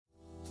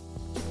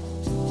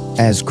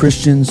As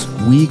Christians,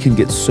 we can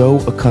get so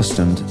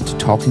accustomed to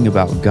talking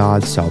about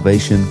God's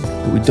salvation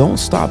that we don't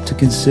stop to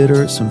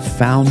consider some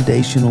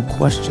foundational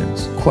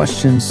questions.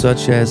 Questions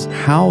such as,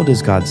 how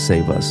does God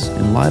save us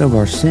in light of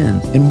our sin?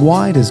 And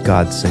why does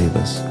God save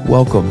us?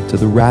 Welcome to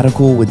the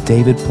Radical with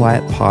David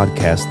Platt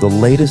podcast, the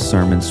latest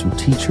sermons from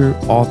teacher,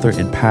 author,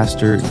 and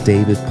pastor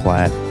David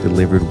Platt,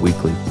 delivered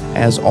weekly.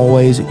 As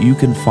always, you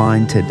can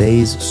find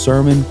today's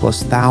sermon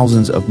plus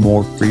thousands of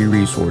more free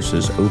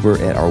resources over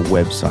at our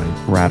website,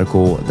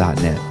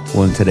 radical.net.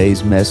 Well, in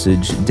today's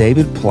message,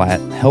 David Platt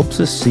helps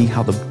us see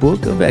how the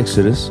book of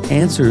Exodus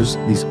answers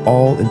these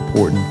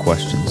all-important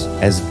questions.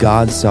 As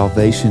God's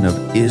salvation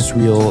of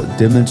Israel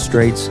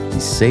demonstrates, He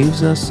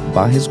saves us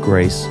by His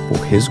grace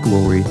for His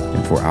glory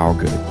and for our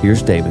good.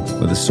 Here's David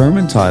with a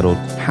sermon titled,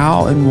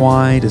 How and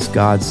Why Does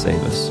God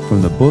Save Us?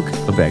 From the book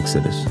of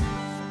Exodus.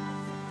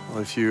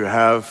 If you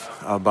have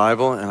a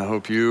Bible, and I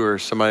hope you or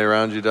somebody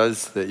around you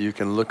does, that you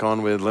can look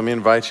on with, let me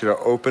invite you to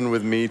open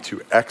with me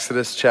to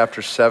Exodus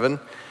chapter 7,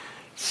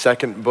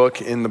 second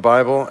book in the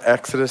Bible,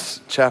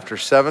 Exodus chapter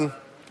 7.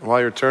 While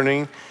you're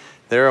turning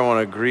there, I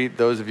want to greet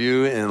those of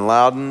you in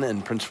Loudoun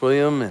and Prince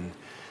William and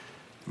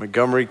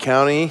Montgomery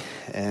County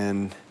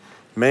and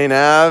Main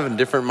Ave and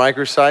different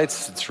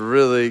microsites. It's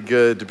really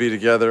good to be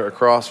together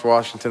across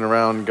Washington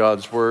around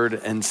God's Word.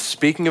 And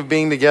speaking of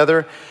being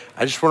together,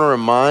 I just want to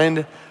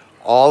remind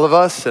all of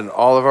us and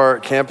all of our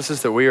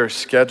campuses that we are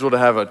scheduled to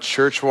have a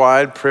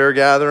church-wide prayer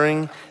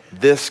gathering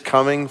this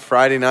coming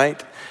Friday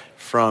night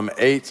from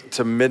 8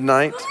 to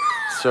midnight.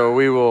 So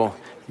we will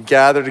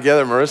gather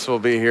together. Marissa will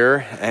be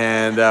here,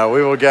 and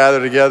we will gather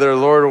together,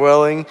 Lord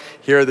willing,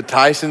 here at the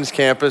Tysons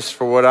campus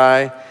for what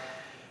I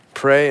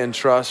pray and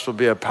trust will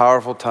be a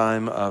powerful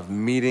time of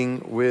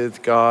meeting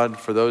with God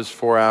for those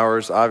 4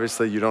 hours.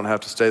 Obviously, you don't have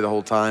to stay the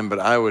whole time, but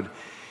I want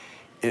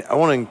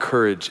to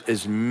encourage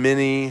as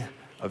many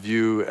of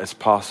you as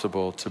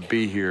possible to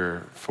be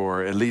here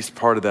for at least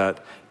part of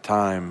that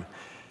time,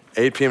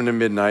 8 p.m. to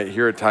midnight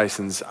here at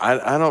Tysons.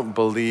 I don't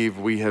believe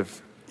we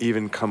have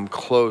even come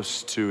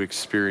close to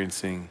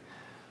experiencing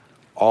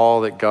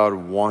all that God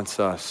wants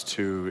us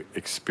to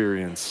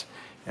experience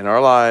in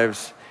our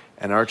lives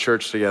and our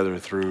church together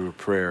through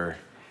prayer.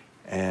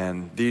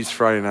 And these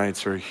Friday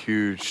nights are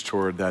huge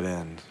toward that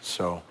end.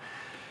 So,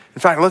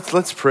 in fact,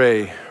 let's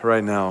pray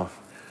right now.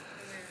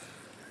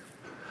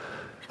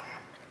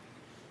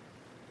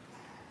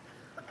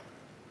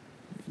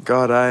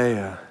 God,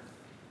 I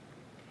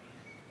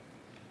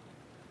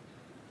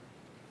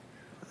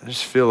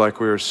just feel like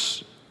we're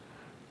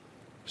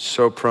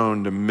so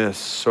prone to miss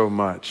so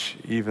much,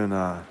 even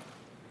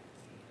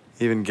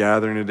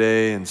gathering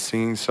today and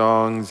singing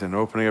songs and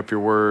opening up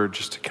your word,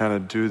 just to kind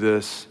of do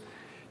this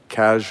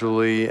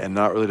casually and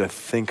not really to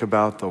think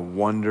about the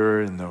wonder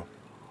and the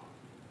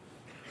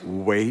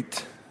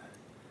weight,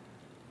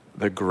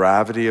 the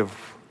gravity of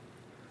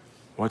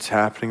what's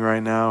happening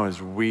right now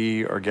as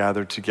we are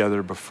gathered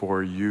together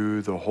before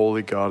you, the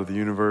holy God of the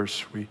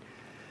universe.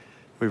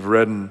 We've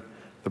read in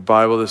the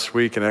Bible this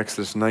week in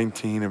Exodus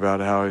 19 about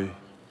how you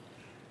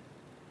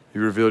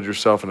revealed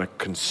yourself in a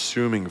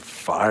consuming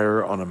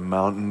fire on a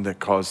mountain that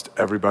caused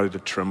everybody to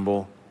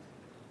tremble.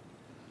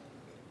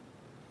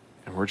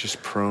 And we're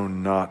just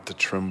prone not to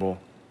tremble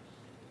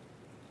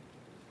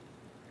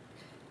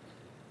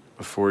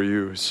before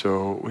you.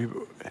 So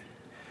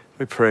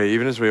we pray,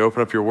 even as we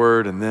open up your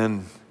word, and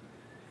then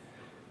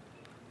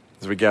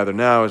as we gather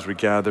now, as we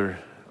gather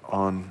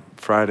on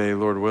Friday,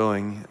 Lord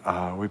willing,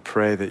 we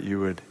pray that you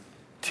would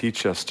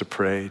teach us to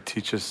pray,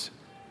 teach us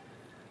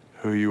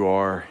who you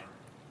are,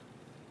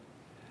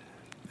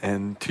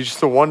 and teach us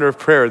the wonder of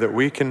prayer that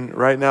we can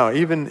right now,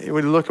 even when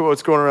we look at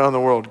what's going around in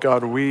the world,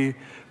 God, we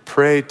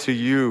pray to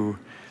you.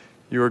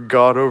 You are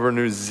God over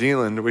New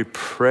Zealand. We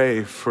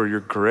pray for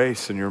your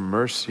grace and your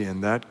mercy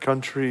in that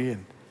country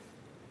and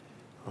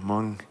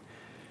among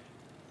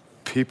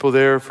people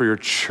there, for your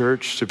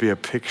church to be a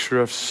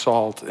picture of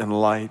salt and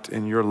light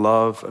in your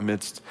love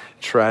amidst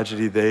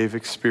tragedy they've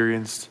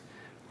experienced.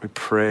 We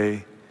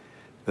pray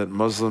that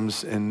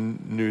Muslims in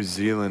New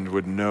Zealand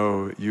would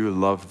know you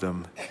love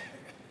them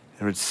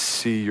and would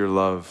see your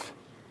love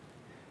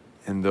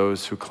in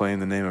those who claim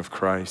the name of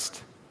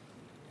Christ.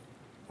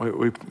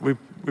 We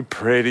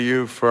pray to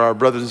you for our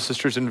brothers and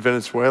sisters in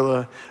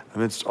Venezuela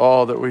amidst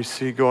all that we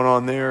see going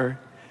on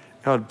there.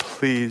 God,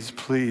 please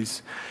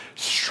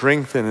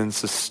strengthen and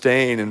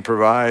sustain and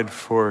provide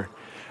for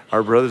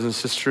our brothers and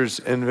sisters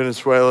in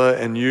Venezuela,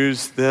 and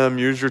use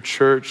your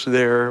church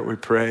there, we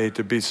pray,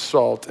 to be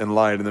salt and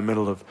light in the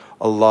middle of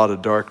a lot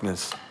of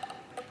darkness.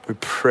 We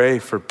pray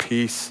for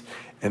peace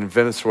in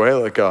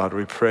Venezuela, God.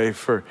 We pray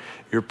for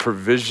your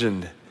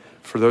provision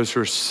for those who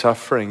are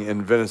suffering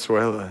in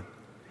Venezuela.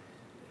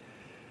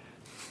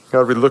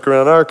 God, we look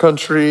around our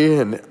country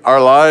and our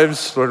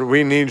lives, Lord,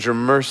 we need your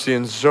mercy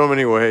in so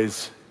many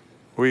ways.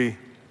 We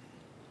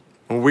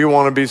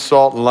want to be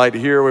salt and light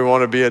here. We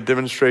want to be a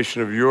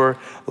demonstration of your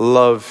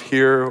love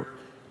here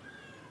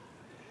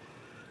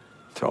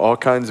to all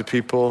kinds of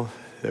people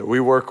that we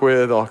work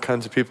with, all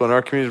kinds of people in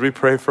our communities. We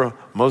pray for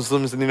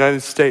Muslims in the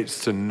United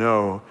States to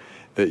know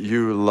that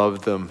you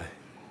love them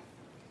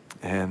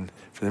and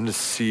for them to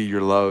see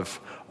your love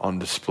on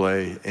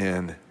display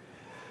in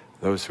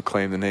those who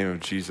claim the name of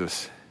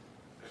Jesus.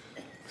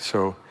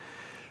 So,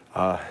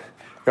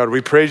 God,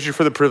 we praise you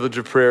for the privilege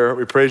of prayer.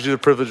 We praise you for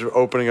the privilege of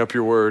opening up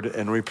your word,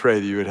 and we pray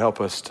that you would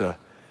help us to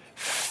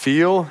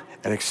feel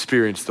and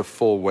experience the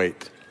full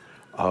weight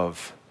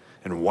of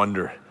and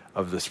wonder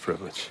of this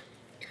privilege.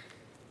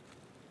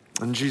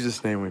 In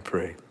Jesus' name we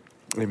pray.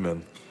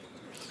 Amen.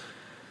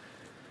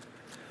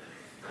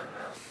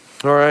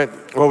 All right.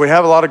 Well, we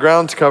have a lot of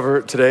ground to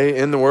cover today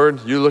in the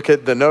Word. You look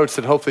at the notes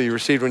that hopefully you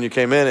received when you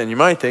came in, and you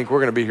might think we're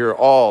going to be here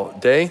all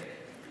day.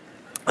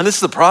 And this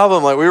is the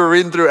problem. Like, we were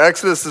reading through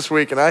Exodus this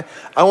week, and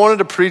I wanted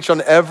to preach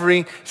on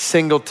every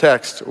single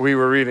text we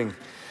were reading.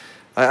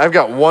 I've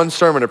got one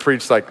sermon to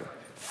preach like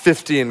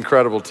 50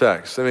 incredible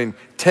texts. I mean,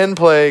 10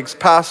 plagues,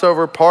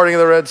 Passover, parting of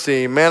the Red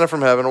Sea, manna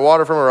from heaven,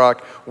 water from a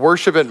rock,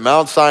 worship at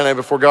Mount Sinai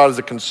before God is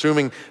a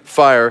consuming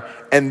fire,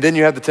 and then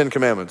you have the 10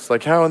 Commandments.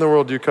 Like, how in the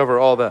world do you cover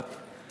all that?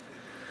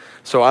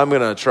 So I'm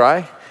going to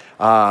try.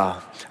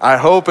 I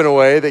hope in a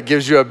way that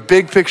gives you a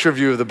big picture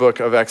view of the book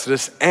of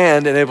Exodus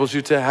and enables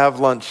you to have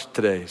lunch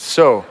today.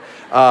 So,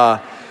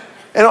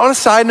 and on a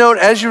side note,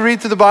 as you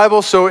read through the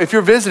Bible, so if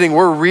you're visiting,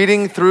 we're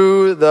reading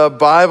through the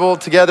Bible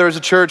together as a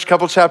church, a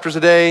couple chapters a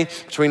day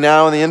between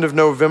now and the end of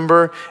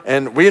November.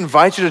 And we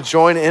invite you to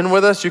join in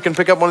with us. You can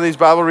pick up one of these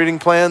Bible reading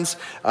plans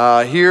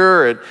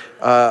here at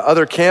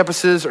other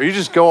campuses, or you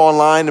just go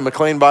online to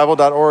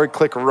mcleanbible.org,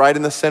 click right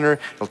in the center.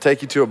 It'll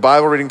take you to a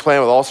Bible reading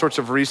plan with all sorts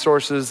of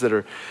resources that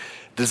are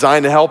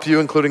designed to help you,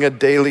 including a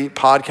daily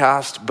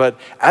podcast. But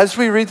as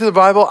we read through the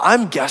Bible,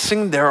 I'm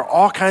guessing there are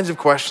all kinds of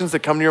questions that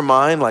come to your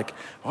mind, like,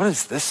 what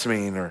does this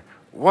mean? Or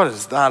what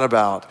is that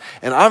about?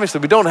 And obviously,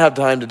 we don't have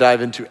time to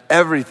dive into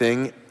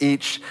everything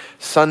each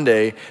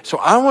Sunday. So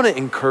I want to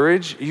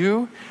encourage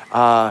you,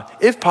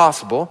 if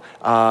possible,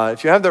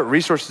 if you have the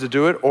resources to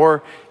do it,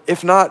 or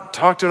if not,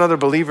 talk to another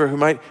believer who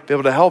might be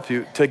able to help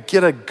you to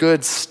get a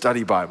good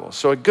study Bible.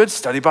 So a good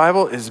study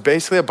Bible is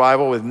basically a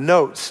Bible with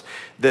notes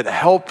that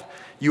help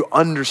you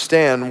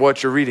understand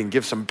what you're reading.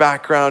 Give some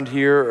background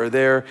here or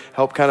there,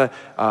 help kind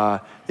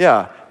of,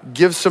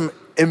 give some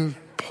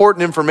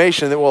important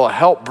information that will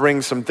help bring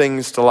some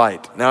things to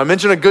light. Now, I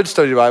mentioned a good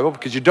study Bible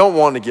because you don't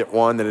want to get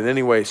one that in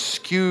any way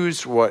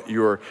skews what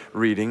you're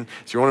reading.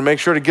 So you want to make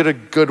sure to get a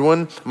good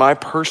one. My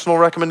personal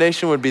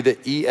recommendation would be the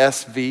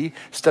ESV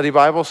study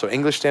Bible, so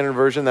English Standard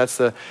Version. That's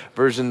the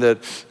version that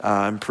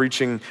I'm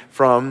preaching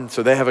from.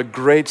 So they have a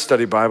great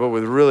study Bible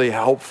with really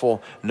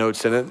helpful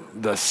notes in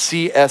it. The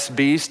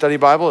CSB study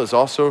Bible is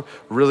also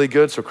really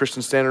good, so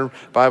Christian Standard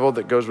Bible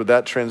that goes with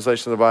that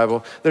translation of the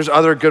Bible. There's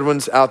other good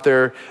ones out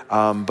there,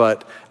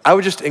 but I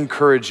would just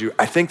encourage you.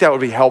 I think that would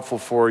be helpful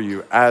for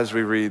you as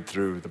we read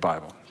through the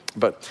Bible.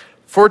 But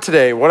for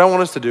today, what I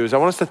want us to do is I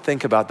want us to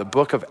think about the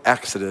book of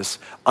Exodus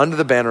under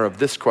the banner of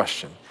this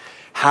question: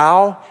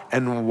 how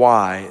and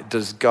why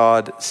does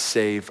God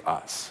save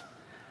us?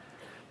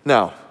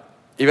 Now,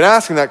 even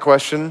asking that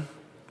question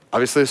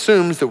obviously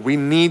assumes that we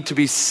need to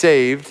be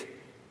saved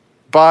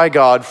by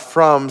God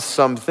from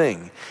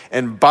something.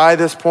 And by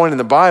this point in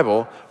the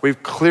Bible,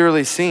 we've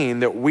clearly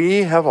seen that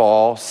we have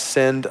all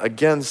sinned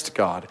against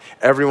God.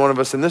 Every one of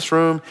us in this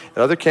room, at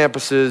other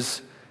campuses,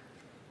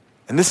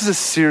 and this is a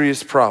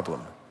serious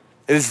problem.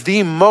 It is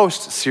the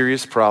most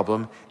serious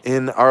problem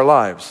in our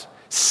lives.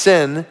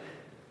 Sin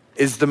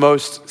is the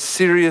most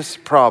serious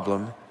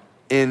problem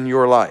in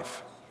your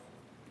life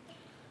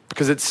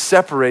because it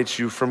separates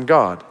you from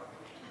God.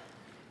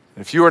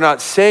 If you are not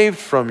saved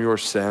from your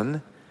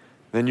sin,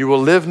 then you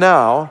will live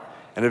now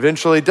and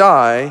eventually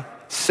die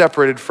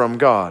separated from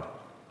God,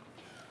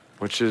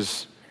 which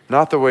is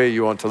not the way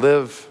you want to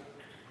live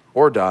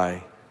or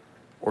die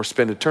or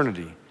spend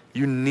eternity.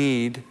 You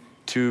need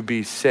to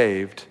be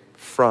saved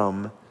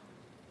from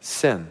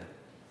sin.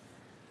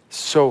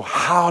 So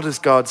how does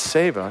God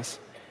save us?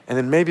 And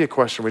then maybe a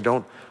question we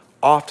don't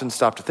often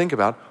stop to think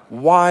about: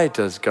 why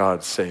does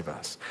God save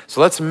us?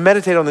 So let's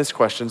meditate on these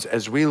questions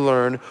as we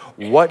learn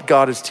what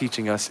God is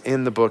teaching us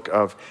in the book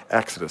of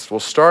Exodus. We'll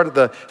start at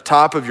the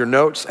top of your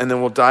notes and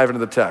then we'll dive into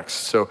the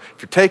text. So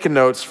if you're taking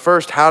notes,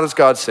 first, how does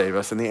God save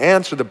us? And the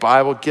answer the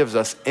Bible gives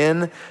us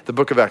in the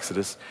book of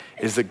Exodus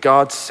is that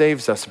God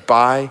saves us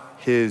by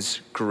his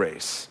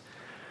grace.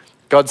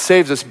 God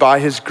saves us by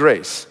his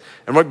grace.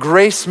 And what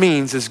grace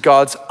means is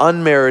God's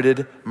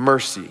unmerited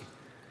mercy.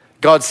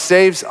 God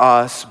saves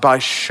us by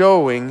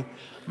showing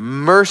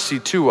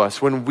mercy to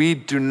us when we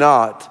do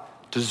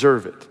not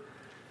deserve it.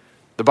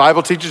 The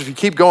Bible teaches, if you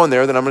keep going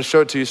there, then I'm going to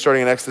show it to you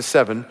starting in Exodus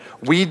 7,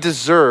 we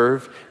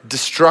deserve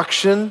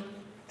destruction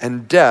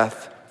and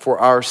death for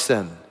our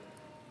sin.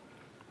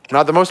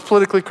 Not the most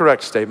politically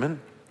correct statement,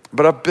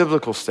 but a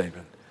biblical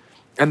statement.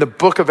 And the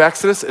book of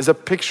Exodus is a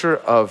picture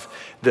of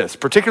this,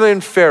 particularly in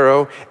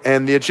Pharaoh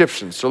and the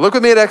Egyptians. So look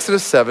with me at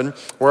Exodus 7,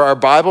 where our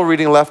Bible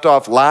reading left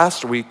off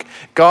last week.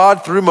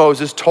 God, through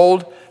Moses,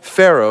 told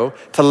Pharaoh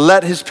to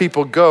let his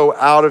people go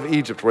out of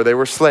Egypt, where they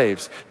were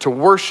slaves, to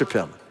worship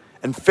him.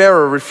 And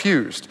Pharaoh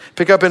refused.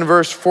 Pick up in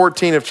verse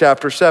 14 of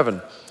chapter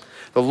 7.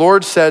 The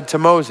Lord said to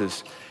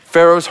Moses,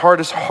 Pharaoh's heart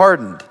is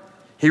hardened.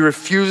 He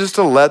refuses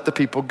to let the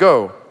people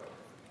go.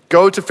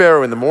 Go to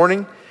Pharaoh in the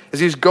morning as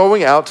he's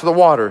going out to the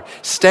water.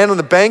 Stand on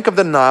the bank of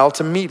the Nile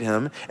to meet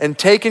him, and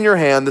take in your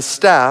hand the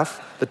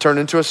staff that turned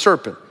into a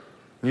serpent.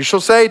 And you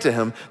shall say to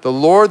him, the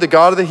Lord, the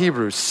God of the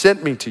Hebrews,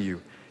 sent me to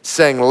you,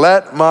 saying,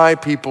 let my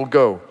people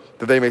go,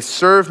 that they may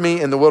serve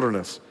me in the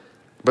wilderness.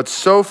 But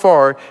so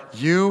far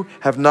you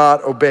have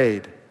not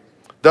obeyed.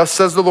 Thus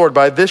says the Lord,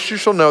 by this you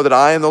shall know that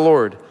I am the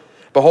Lord.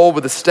 Behold,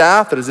 with the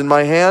staff that is in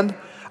my hand,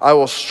 I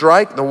will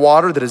strike the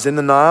water that is in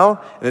the Nile,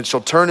 and it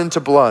shall turn into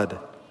blood.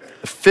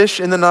 The fish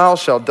in the Nile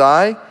shall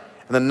die,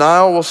 and the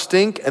Nile will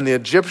stink, and the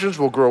Egyptians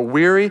will grow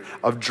weary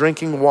of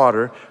drinking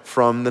water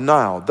from the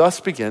Nile. Thus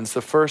begins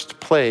the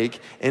first plague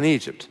in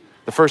Egypt,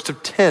 the first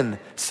of 10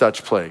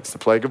 such plagues, the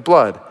plague of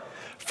blood,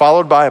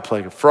 followed by a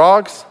plague of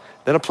frogs,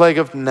 then a plague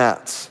of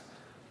gnats.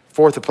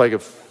 Fourth, a plague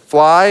of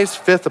flies.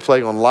 Fifth, a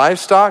plague on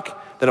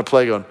livestock. Then a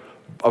plague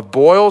of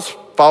boils,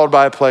 followed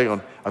by a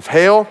plague of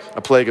hail,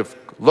 a plague of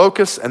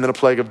locusts, and then a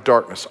plague of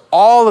darkness.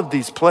 All of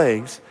these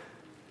plagues,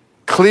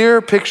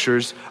 clear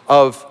pictures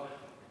of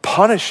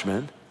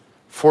punishment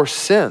for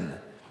sin.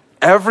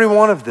 Every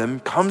one of them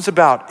comes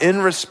about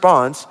in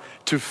response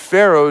to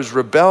Pharaoh's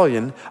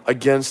rebellion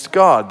against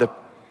God. The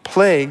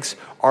plagues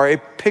are a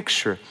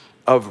picture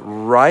of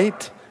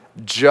right,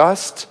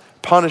 just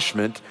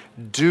punishment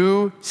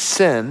due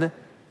sin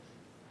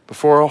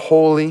before a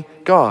holy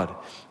God.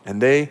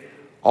 And they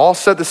all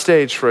set the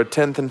stage for a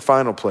 10th and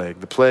final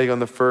plague, the plague on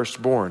the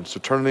firstborn. So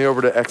turn me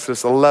over to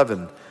Exodus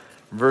 11,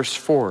 verse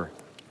 4,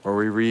 where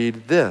we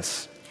read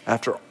this.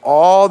 After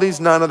all these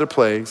 9 other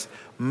plagues,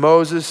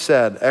 Moses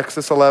said,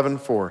 Exodus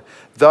 11:4,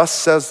 thus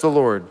says the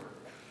Lord,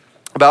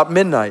 about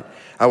midnight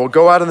I will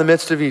go out in the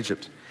midst of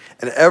Egypt,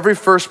 and every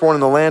firstborn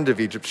in the land of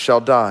Egypt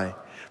shall die.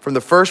 From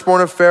the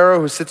firstborn of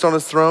Pharaoh who sits on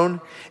his throne,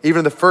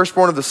 even the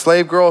firstborn of the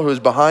slave girl who is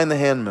behind the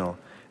handmill,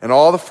 and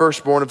all the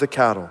firstborn of the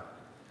cattle.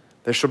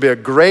 There shall be a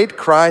great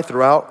cry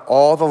throughout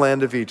all the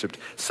land of Egypt,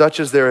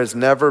 such as there has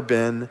never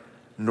been,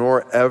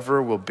 nor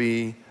ever will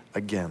be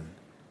again.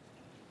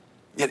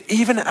 Yet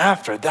even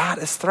after that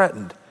is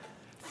threatened,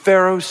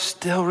 Pharaoh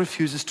still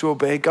refuses to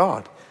obey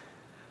God,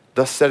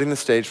 thus setting the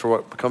stage for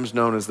what becomes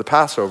known as the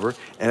Passover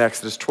in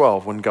Exodus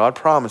 12, when God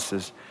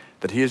promises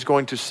that he is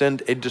going to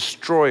send a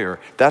destroyer.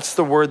 That's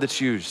the word that's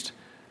used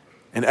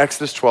in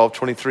Exodus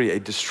 12:23, a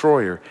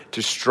destroyer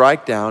to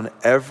strike down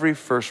every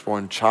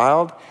firstborn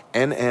child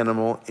and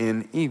animal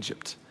in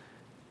Egypt.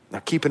 Now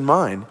keep in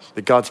mind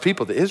that God's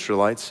people, the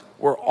Israelites,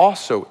 were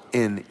also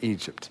in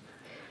Egypt,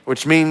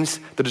 which means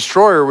the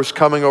destroyer was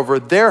coming over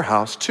their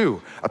house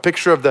too. A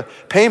picture of the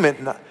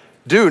payment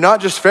due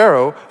not just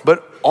Pharaoh,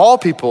 but all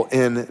people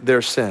in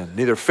their sin.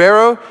 Neither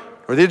Pharaoh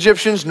nor the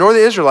Egyptians nor the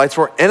Israelites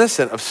were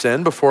innocent of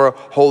sin before a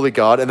holy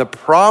God. And the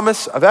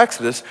promise of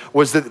Exodus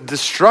was that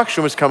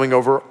destruction was coming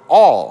over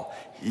all.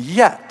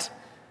 Yet,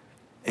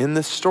 in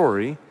this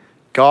story,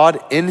 God,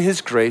 in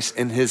his grace,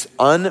 in his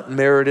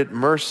unmerited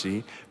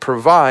mercy,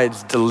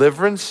 provides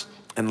deliverance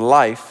and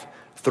life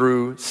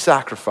through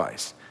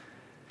sacrifice.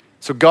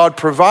 So God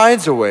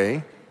provides a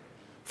way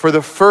for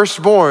the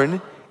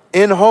firstborn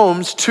in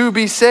homes to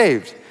be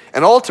saved,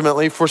 and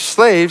ultimately for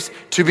slaves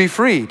to be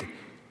freed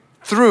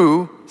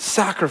through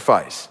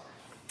sacrifice.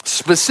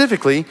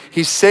 Specifically,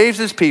 he saves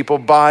his people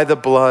by the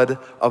blood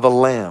of a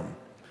lamb.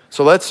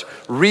 So let's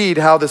read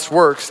how this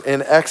works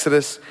in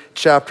Exodus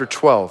chapter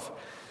 12.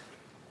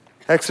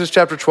 Exodus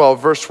chapter 12,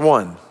 verse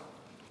 1.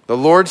 The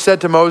Lord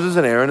said to Moses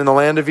and Aaron in the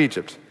land of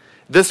Egypt,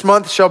 this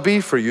month shall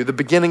be for you the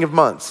beginning of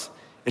months.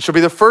 It shall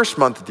be the first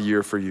month of the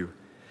year for you.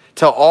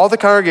 Tell all the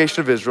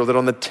congregation of Israel that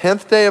on the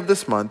 10th day of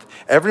this month,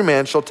 every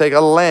man shall take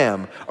a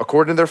lamb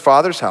according to their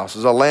father's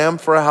houses, a lamb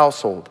for a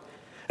household.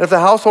 And if the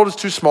household is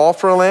too small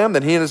for a lamb,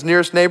 then he and his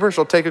nearest neighbor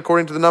shall take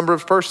according to the number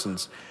of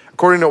persons.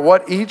 According to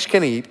what each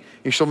can eat,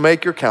 you shall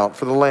make your count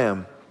for the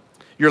lamb.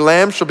 Your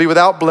lamb shall be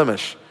without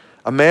blemish,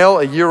 a male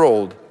a year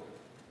old.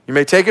 You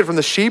may take it from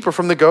the sheep or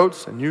from the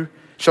goats, and you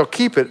shall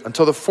keep it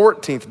until the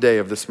 14th day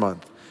of this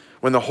month,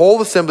 when the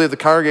whole assembly of the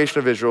congregation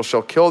of Israel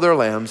shall kill their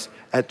lambs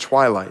at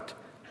twilight.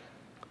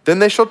 Then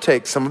they shall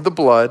take some of the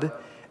blood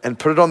and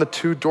put it on the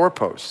 2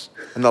 doorposts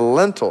and the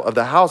lintel of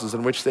the houses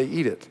in which they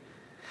eat it.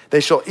 They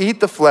shall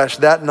eat the flesh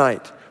that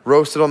night,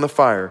 roasted on the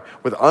fire.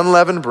 With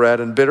unleavened bread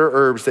and bitter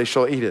herbs they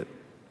shall eat it.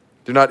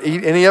 Do not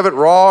eat any of it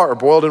raw or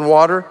boiled in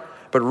water,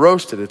 but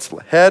roast it, its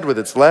head with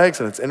its legs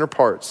and its inner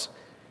parts.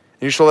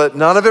 And you shall let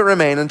none of it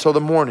remain until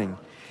the morning.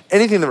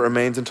 Anything that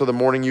remains until the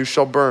morning you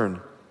shall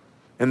burn.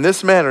 In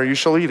this manner you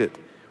shall eat it,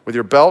 with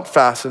your belt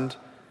fastened,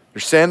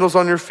 your sandals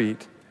on your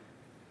feet,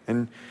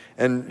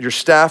 and your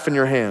staff in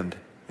your hand.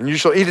 And you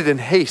shall eat it in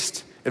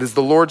haste. It is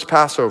the Lord's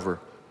Passover.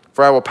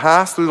 For I will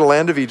pass through the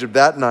land of Egypt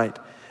that night,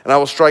 and I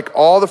will strike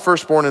all the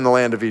firstborn in the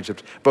land of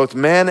Egypt, both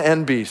man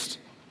and beast.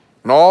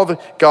 And all the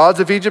gods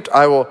of Egypt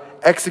I will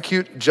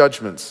execute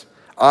judgments.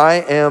 I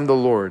am the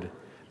Lord.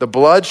 The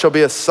blood shall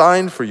be a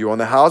sign for you on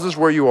the houses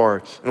where you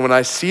are. And when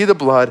I see the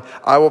blood,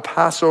 I will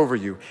pass over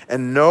you,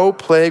 and no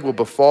plague will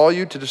befall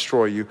you to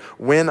destroy you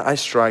when I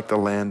strike the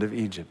land of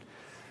Egypt.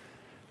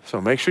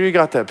 So make sure you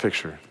got that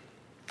picture.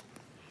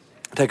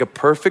 Take a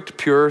perfect,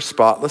 pure,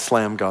 spotless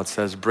lamb, God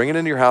says, bring it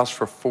into your house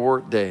for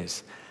 4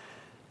 days.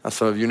 Now,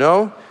 some of you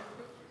know,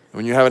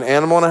 when you have an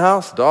animal in a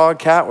house, dog,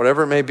 cat,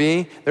 whatever it may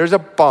be, there's a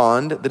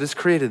bond that is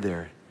created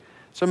there.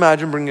 So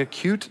imagine bringing a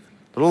cute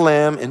little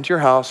lamb into your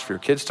house for your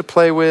kids to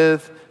play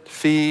with, to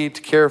feed,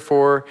 to care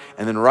for,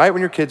 and then right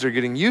when your kids are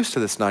getting used to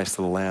this nice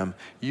little lamb,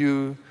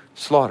 you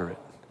slaughter it.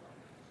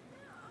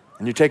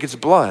 And you take its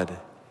blood,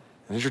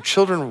 and as your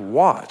children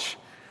watch,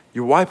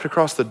 you wipe it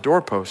across the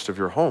doorpost of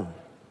your home.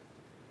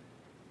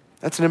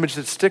 That's an image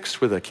that sticks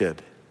with a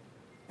kid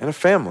and a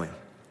family.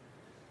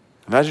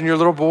 Imagine your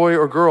little boy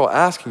or girl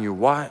asking you,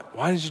 why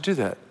did you do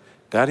that?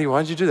 Daddy,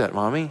 why did you do that,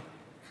 Mommy?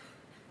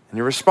 And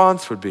your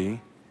response would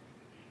be,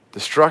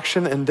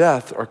 destruction and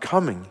death are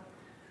coming.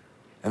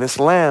 And this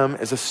lamb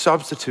is a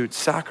substitute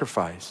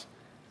sacrifice.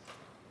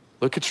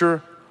 Look at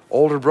your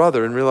older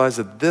brother and realize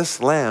that this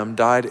lamb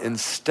died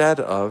instead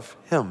of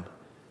him.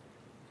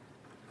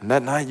 And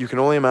that night, you can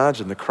only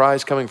imagine the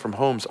cries coming from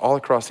homes all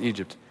across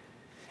Egypt.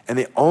 And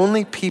the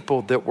only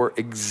people that were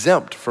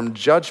exempt from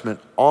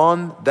judgment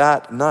on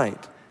that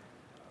night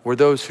were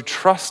those who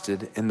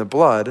trusted in the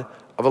blood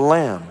of a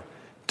lamb.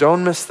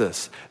 Don't miss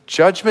this.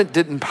 Judgment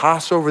didn't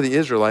pass over the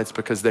Israelites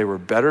because they were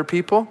better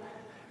people.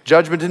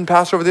 Judgment didn't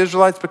pass over the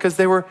Israelites because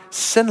they were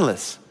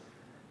sinless.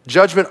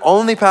 Judgment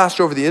only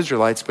passed over the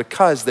Israelites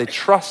because they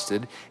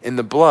trusted in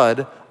the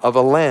blood of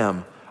a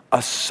lamb,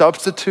 a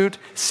substitute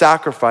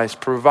sacrifice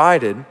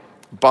provided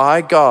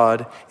by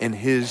God in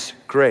his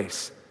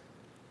grace.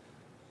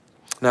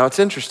 Now it's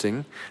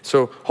interesting.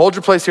 So hold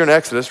your place here in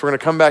Exodus. We're going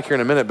to come back here in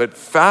a minute, but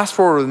fast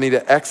forward with me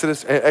to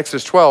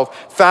Exodus 12.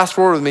 Fast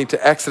forward with me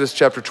to Exodus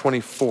chapter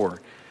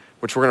 24,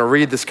 which we're going to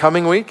read this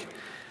coming week.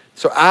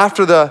 So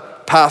after the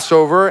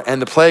Passover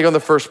and the plague on the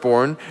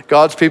firstborn,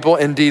 God's people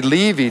indeed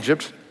leave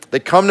Egypt. They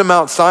come to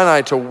Mount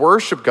Sinai to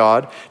worship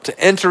God, to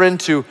enter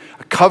into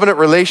a covenant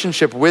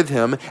relationship with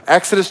him.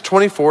 Exodus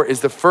 24 is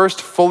the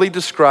first fully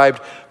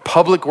described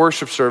public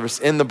worship service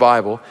in the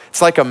Bible.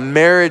 It's like a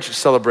marriage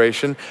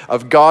celebration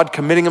of God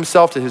committing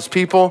himself to his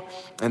people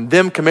and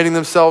them committing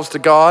themselves to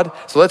God.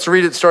 So let's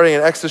read it starting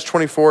in Exodus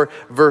 24,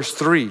 verse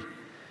 3.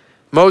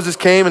 Moses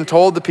came and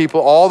told the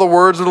people all the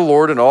words of the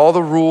Lord and all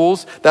the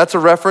rules. That's a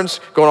reference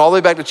going all the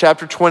way back to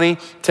chapter 20.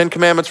 10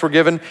 commandments were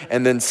given.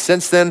 And then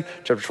since then,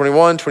 chapter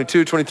 21,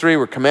 22, 23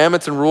 were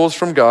commandments and rules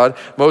from God.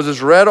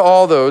 Moses read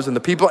all those, and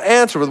the people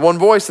answered with one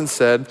voice and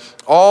said,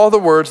 all the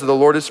words that the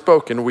Lord has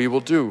spoken, we will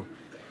do.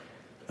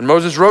 And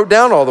Moses wrote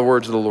down all the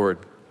words of the Lord.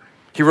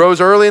 He rose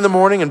early in the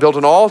morning and built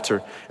an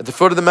altar at the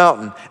foot of the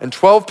mountain and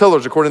 12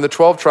 pillars according to the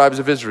 12 tribes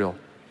of Israel.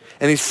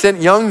 And he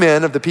sent young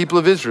men of the people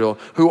of Israel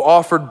who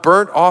offered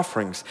burnt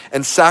offerings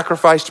and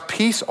sacrificed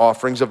peace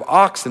offerings of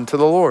oxen to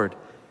the Lord.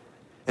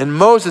 And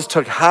Moses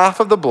took half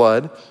of the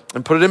blood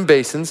and put it in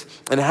basins,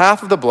 and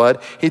half of the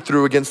blood he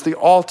threw against the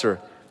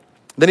altar.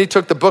 Then he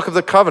took the book of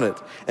the covenant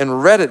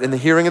and read it in the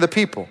hearing of the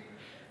people.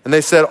 And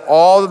they said,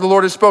 all that the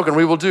Lord has spoken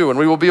we will do, and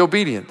we will be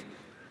obedient.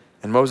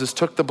 And Moses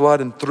took the blood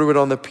and threw it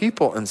on the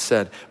people and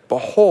said,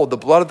 behold, the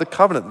blood of the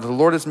covenant that the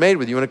Lord has made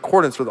with you in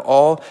accordance with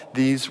all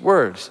these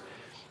words.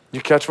 You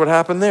catch what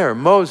happened there.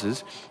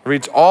 Moses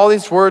reads all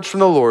these words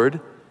from the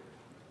Lord,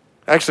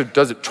 actually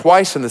does it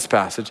twice in this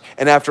passage,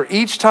 and after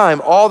each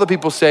time, all the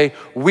people say,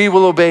 we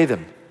will obey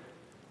them.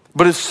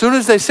 But as soon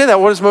as they say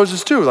that, what does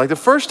Moses do? Like the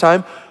first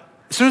time,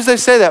 as soon as they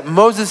say that,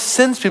 Moses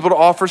sends people to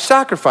offer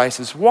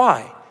sacrifices.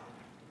 Why?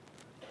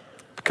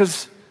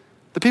 Because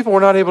the people were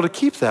not able to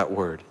keep that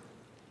word.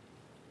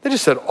 They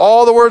just said,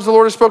 all the words the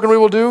Lord has spoken we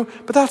will do,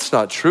 but that's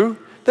not true.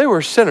 They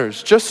were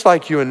sinners just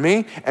like you and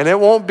me, and it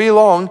won't be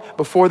long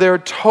before they're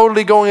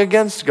totally going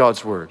against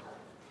God's word.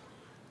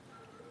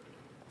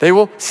 They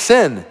will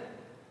sin,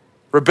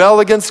 rebel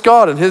against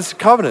God and his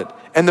covenant,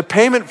 and the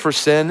payment for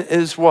sin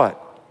is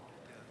what?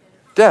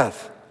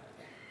 Death.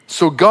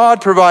 So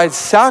God provides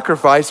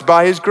sacrifice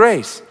by his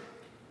grace.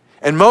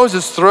 And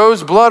Moses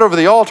throws blood over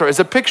the altar as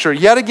a picture,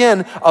 yet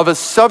again, of a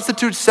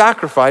substitute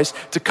sacrifice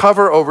to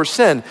cover over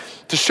sin,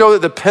 to show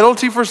that the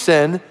penalty for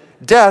sin,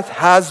 death,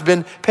 has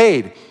been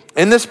paid.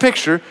 In this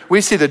picture,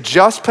 we see the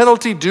just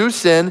penalty due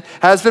sin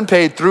has been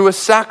paid through a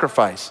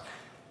sacrifice.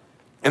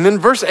 And then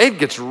verse 8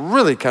 gets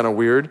really kind of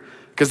weird,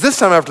 because this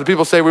time after the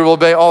people say we will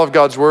obey all of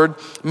God's word,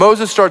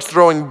 Moses starts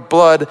throwing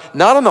blood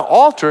not on the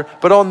altar,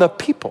 but on the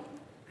people.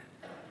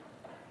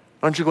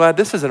 Aren't you glad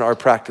this isn't our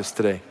practice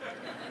today?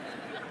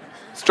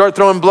 Start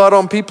throwing blood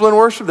on people in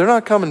worship, they're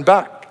not coming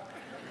back.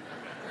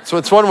 So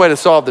it's one way to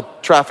solve the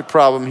traffic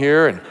problem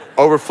here, and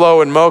overflow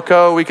in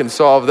Moco, we can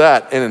solve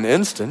that in an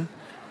instant.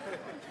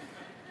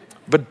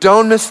 But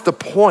don't miss the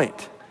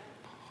point.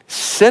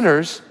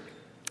 Sinners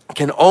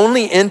can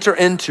only enter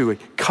into a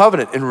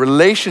covenant and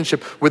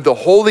relationship with the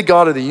holy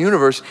God of the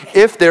universe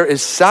if there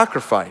is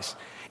sacrifice,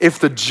 if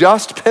the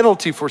just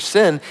penalty for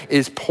sin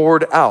is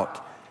poured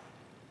out.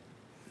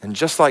 And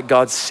just like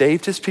God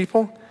saved his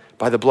people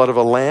by the blood of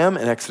a lamb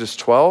in Exodus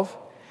 12,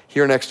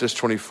 here in Exodus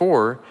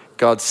 24,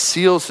 God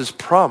seals his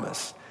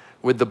promise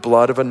with the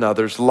blood of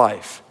another's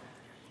life,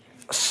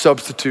 a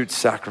substitute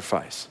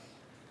sacrifice.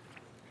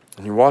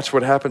 And you watch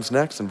what happens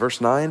next in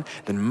verse 9.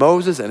 Then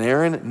Moses and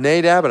Aaron,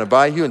 Nadab and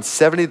Abihu, and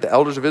 70 of the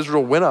elders of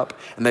Israel went up,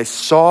 and they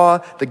saw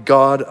the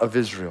God of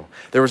Israel.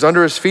 There was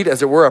under his feet,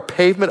 as it were, a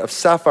pavement of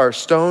sapphire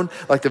stone,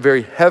 like the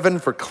very heaven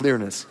for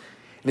clearness.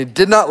 And he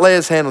did not lay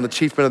his hand on the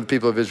chief men of the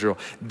people of Israel.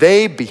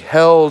 They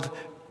beheld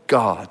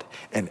God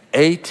and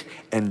ate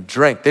and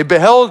drank. They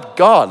beheld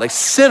God, like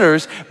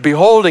sinners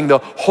beholding the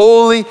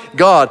holy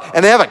God.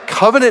 And they have a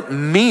covenant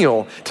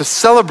meal to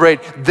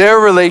celebrate their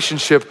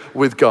relationship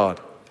with God.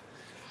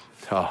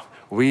 Oh,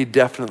 we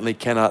definitely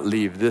cannot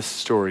leave this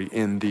story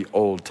in the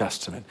Old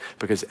Testament,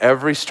 because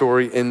every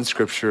story in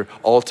Scripture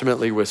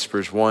ultimately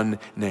whispers one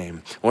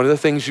name. One of the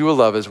things you will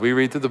love as we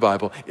read through the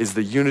Bible is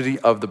the unity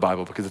of the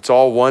Bible, because it's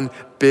all one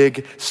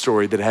big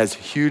story that has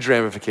huge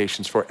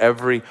ramifications for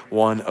every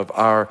one of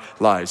our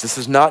lives. This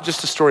is not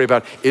just a story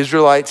about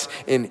Israelites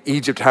in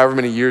Egypt however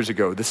many years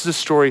ago. This is a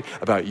story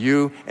about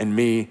you and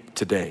me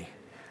today,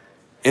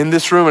 in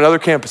this room and other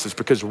campuses,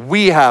 because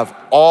we have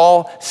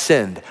all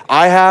sinned.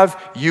 I have,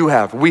 you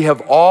have. We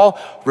have all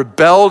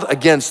rebelled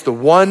against the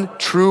one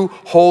true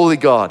holy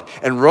God.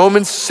 And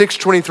Romans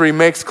 6:23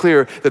 makes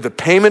clear that the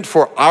payment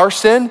for our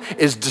sin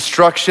is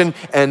destruction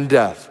and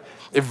death.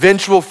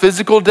 Eventual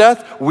physical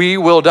death, we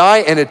will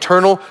die, and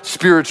eternal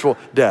spiritual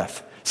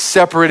death,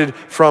 separated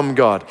from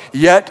God.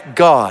 Yet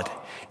God,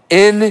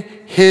 in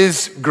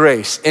his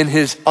grace, in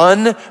his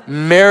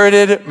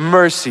unmerited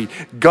mercy,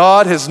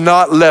 God has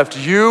not left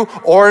you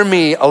or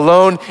me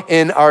alone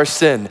in our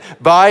sin.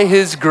 By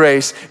his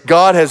grace,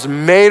 God has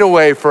made a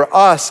way for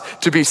us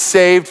to be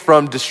saved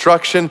from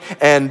destruction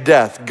and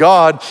death.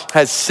 God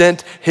has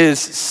sent his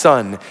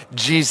son,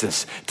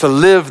 Jesus, to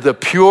live the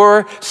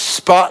pure,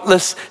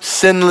 spotless,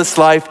 sinless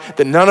life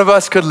that none of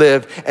us could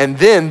live. And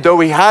then,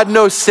 though he had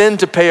no sin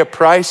to pay a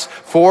price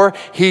for,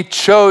 he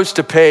chose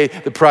to pay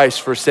the price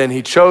for sin.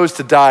 He chose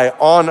to die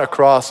on a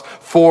cross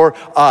for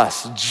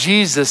us.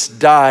 Jesus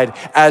died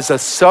as a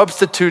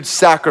substitute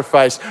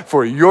sacrifice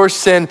for your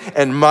sin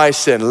and my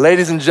sin.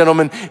 Ladies and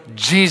gentlemen,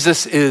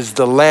 Jesus is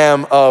the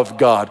Lamb of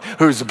God,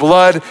 whose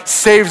blood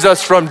saves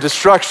us from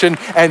destruction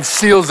and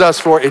seals us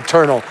for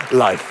eternal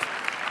life.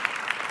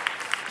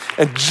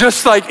 And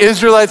just like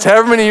Israelites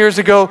however many years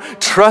ago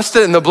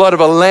trusted in the blood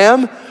of a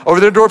lamb over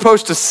their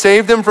doorpost to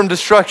save them from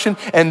destruction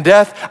and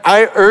death,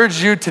 I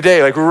urge you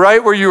today, like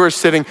right where you are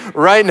sitting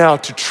right now,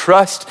 to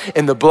trust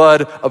in the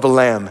blood of a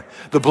lamb,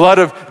 the blood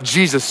of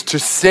Jesus, to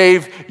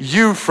save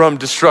you from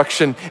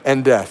destruction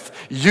and death.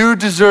 You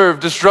deserve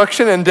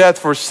destruction and death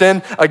for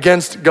sin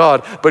against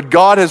God, but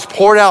God has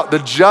poured out the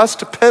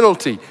just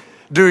penalty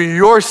due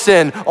your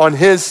sin on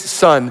his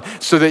son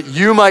so that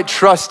you might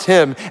trust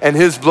him and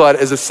his blood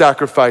as a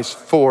sacrifice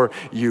for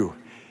you.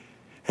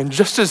 And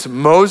just as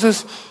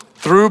Moses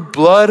threw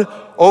blood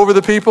over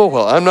the people,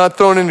 well, I'm not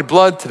throwing any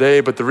blood today,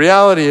 but the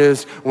reality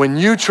is when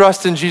you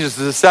trust in Jesus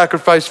as a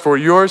sacrifice for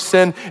your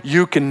sin,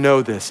 you can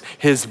know this: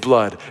 his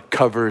blood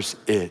covers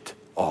it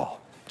all.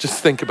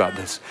 Just think about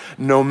this.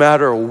 No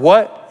matter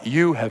what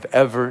you have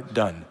ever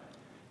done,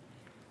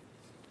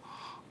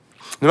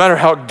 no matter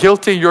how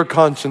guilty your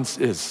conscience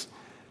is,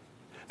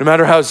 no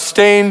matter how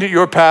stained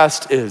your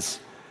past is,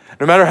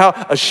 no matter how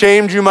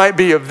ashamed you might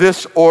be of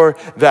this or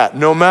that,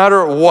 no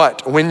matter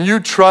what, when you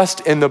trust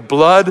in the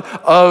blood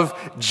of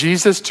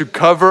Jesus to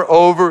cover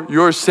over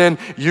your sin,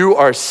 you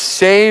are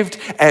saved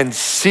and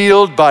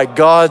sealed by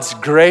God's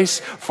grace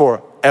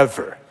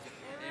forever.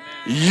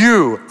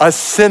 You, a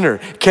sinner,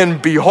 can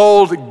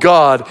behold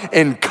God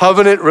in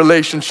covenant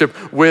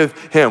relationship with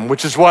him,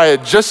 which is why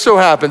it just so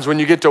happens when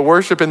you get to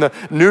worship in the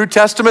New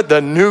Testament,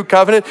 the New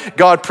Covenant,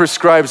 God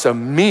prescribes a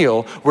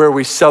meal where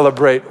we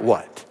celebrate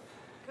what?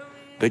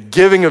 The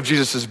giving of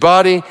Jesus'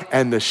 body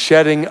and the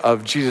shedding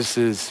of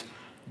Jesus'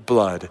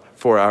 blood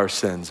for our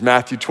sins.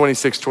 Matthew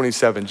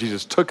 26:27,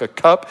 Jesus took a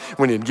cup.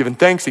 When he had given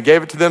thanks, he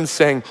gave it to them,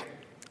 saying,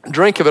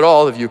 "Drink of it,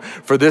 all of you,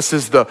 for this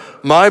is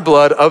my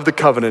blood of the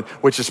covenant,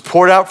 which is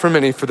poured out for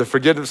many for the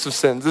forgiveness of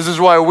sins." This is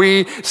why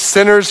we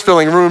sinners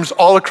filling rooms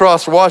all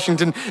across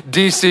Washington,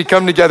 D.C.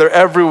 come together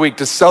every week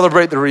to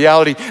celebrate the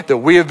reality that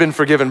we have been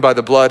forgiven by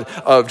the blood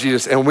of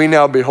Jesus, and we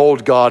now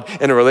behold God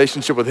in a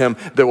relationship with him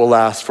that will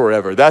last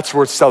forever. That's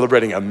worth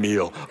celebrating a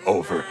meal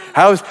over.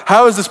 How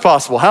is this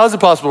possible? How is it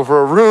possible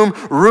for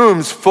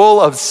rooms full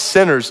of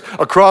sinners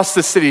across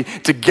the city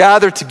to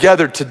gather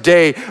together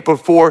today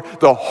before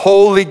the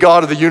holy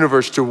God of the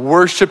universe to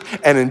worship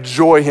and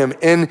enjoy him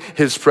in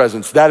his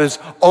presence? That is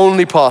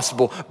only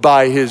possible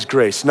by his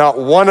grace. Not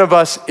one of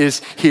us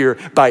is here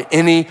by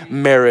any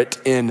merit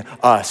in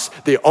us.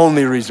 The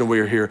only reason we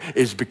are here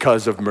is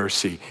because of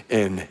mercy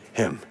in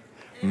him.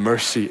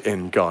 Mercy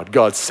in God.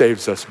 God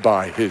saves us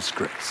by his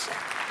grace.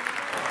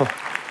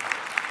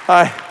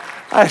 I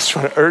just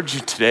want to urge you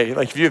today,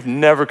 like if you have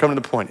never come to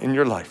the point in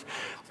your life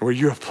where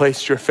you have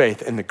placed your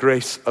faith in the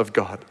grace of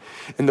God,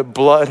 in the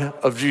blood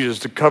of Jesus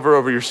to cover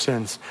over your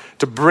sins,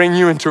 to bring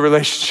you into a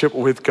relationship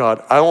with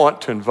God, I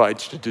want to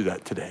invite you to do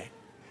that today.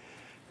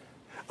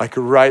 Like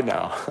right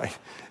now.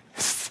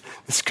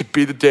 This could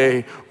be the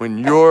day when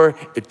your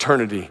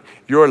eternity,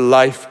 your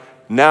life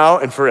now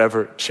and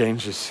forever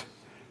changes.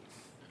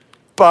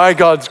 by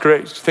God's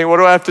grace. You think, what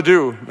do I have to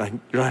do? Like, you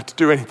don't have to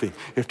do anything.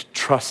 You have to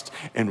trust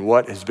in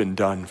what has been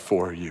done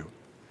for you.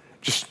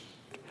 Just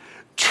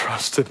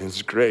trust in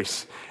his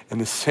grace. In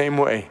the same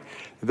way,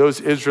 those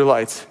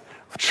Israelites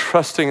were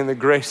trusting in the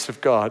grace of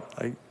God.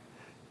 Like,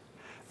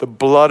 the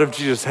blood of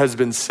Jesus has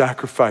been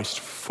sacrificed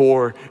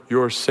for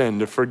your sin,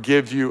 to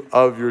forgive you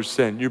of your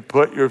sin. You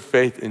put your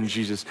faith in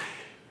Jesus.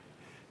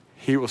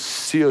 He will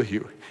seal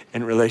you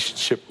in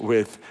relationship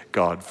with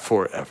God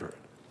forever.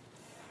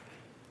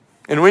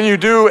 And when you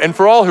do, and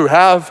for all who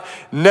have,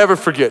 never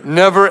forget,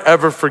 never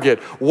ever forget.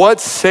 What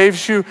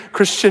saves you,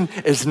 Christian,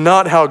 is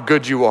not how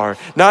good you are,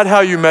 not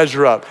how you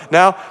measure up,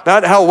 not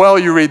how well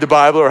you read the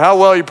Bible or how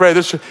well you pray.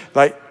 This,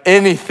 like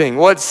anything,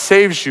 what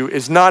saves you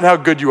is not how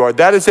good you are.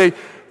 That is a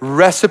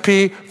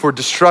recipe for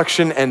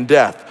destruction and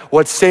death.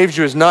 What saves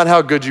you is not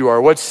how good you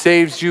are. What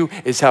saves you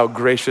is how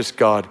gracious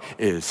God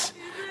is.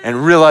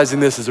 And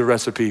realizing this is a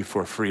recipe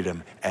for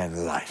freedom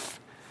and life.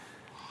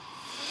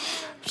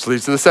 Which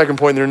leads to the second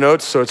point in your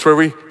notes. So it's where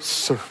we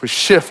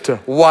shift to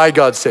why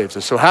God saves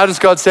us. So how does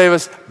God save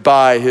us?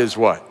 By his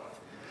what?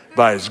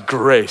 By his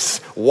grace.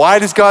 Why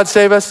does God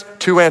save us?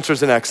 2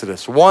 answers in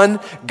Exodus. 1,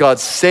 God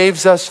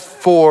saves us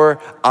for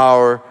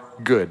our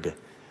good.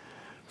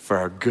 For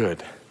our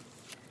good.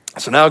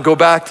 So now go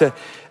back to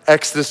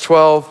Exodus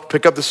 12,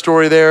 pick up the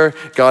story there.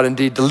 God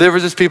indeed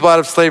delivers his people out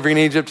of slavery in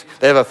Egypt.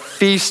 They have a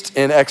feast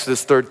in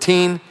Exodus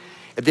 13.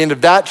 At the end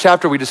of that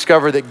chapter, we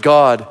discover that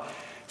God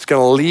is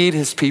going to lead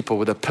his people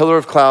with a pillar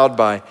of cloud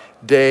by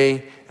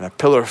day and a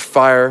pillar of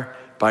fire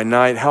by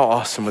night. How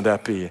awesome would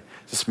that be?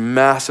 This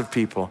massive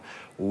people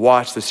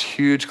watch this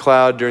huge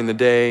cloud during the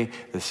day,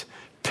 this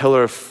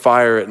pillar of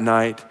fire at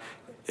night.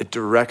 It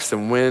directs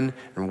them when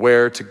and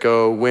where to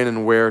go, when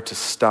and where to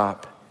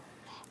stop.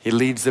 He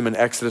leads them in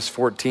Exodus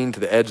 14 to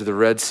the edge of the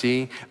Red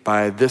Sea.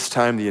 By this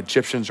time, the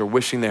Egyptians are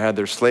wishing they had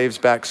their slaves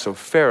back, so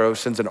Pharaoh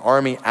sends an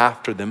army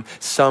after them.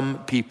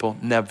 Some people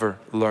never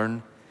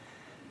learn.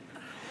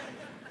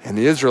 And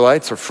the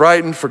Israelites are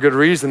frightened for good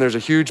reason. There's a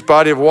huge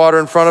body of water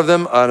in front of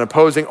them, an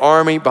opposing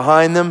army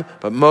behind them.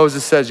 But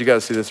Moses says, you got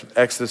to see this,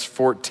 Exodus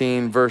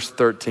 14, verse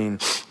 13.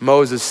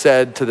 Moses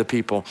said to the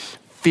people,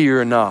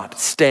 fear not,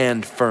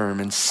 stand firm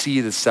and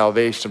see the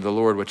salvation of the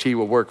Lord, which he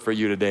will work for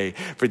you today.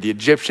 For the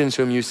Egyptians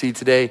whom you see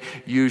today,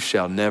 you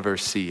shall never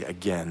see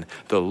again.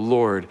 The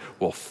Lord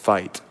will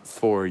fight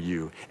for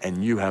you,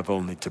 and you have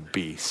only to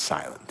be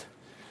silent.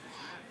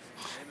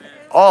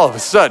 All of a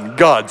sudden,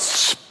 God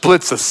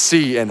splits a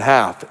sea in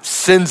half,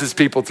 sends his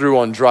people through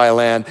on dry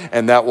land,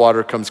 and that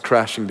water comes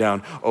crashing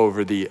down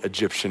over the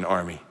Egyptian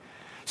army.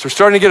 So we're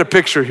starting to get a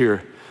picture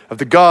here of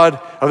the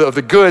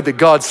good that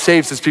God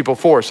saves his people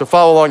for. So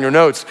follow along your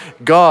notes.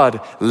 God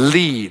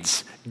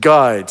leads,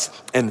 guides,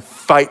 and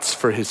fights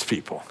for his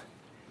people.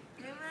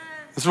 Amen.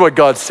 This is what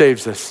God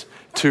saves us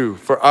to,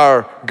 for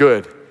our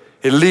good.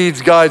 He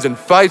leads, guides, and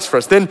fights for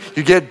us. Then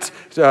you get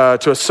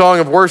to a song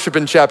of worship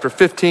in chapter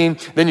 15.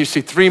 Then you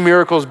see 3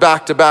 miracles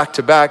back to back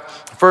to back.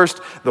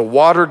 First, the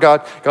water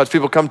God's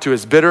people come to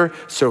is bitter,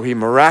 so he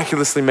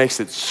miraculously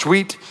makes it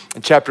sweet.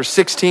 In chapter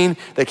 16,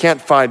 they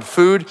can't find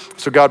food,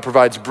 so God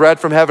provides bread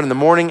from heaven in the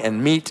morning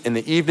and meat in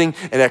the evening.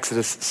 In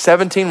Exodus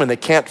 17, when they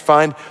can't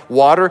find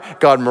water,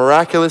 God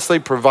miraculously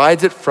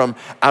provides it from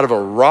out of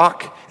a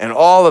rock. And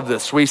all of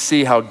this, we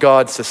see how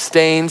God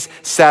sustains,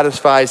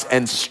 satisfies,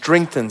 and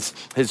strengthens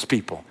his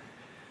people.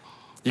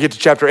 You get to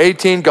chapter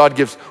 18, God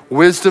gives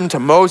wisdom to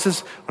Moses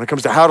when it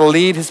comes to how to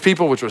lead his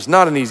people, which was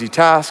not an easy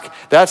task.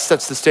 That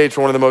sets the stage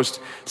for one of the most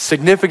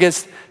significant,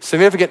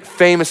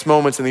 famous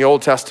moments in the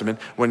Old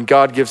Testament when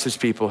God gives his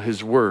people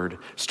his word,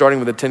 starting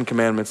with the 10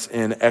 Commandments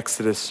in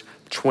Exodus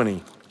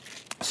 20.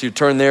 So you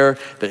turn there.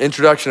 The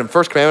introduction and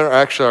first commandment are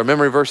actually our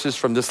memory verses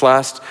from this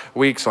last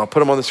week, so I'll put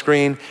them on the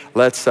screen.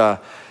 Let's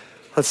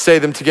say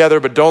them together,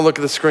 but don't look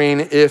at the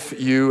screen if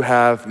you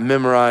have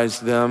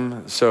memorized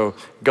them. So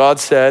God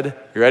said,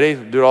 you ready?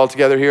 Do it all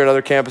together here at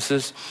other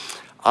campuses.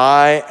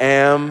 I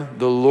am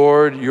the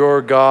Lord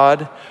your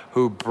God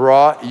who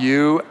brought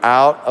you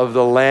out of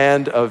the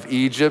land of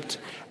Egypt,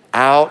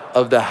 out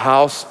of the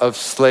house of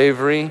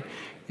slavery.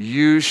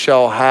 You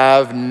shall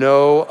have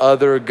no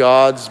other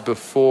gods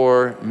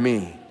before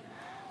me.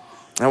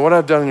 Now what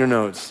I've done in your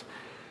notes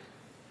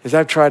is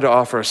I've tried to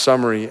offer a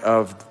summary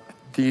of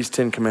these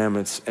 10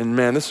 commandments. And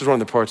man, this is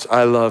one of the parts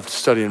I loved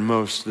studying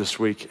most this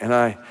week. And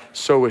I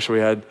so wish we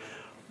had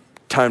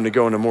time to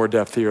go into more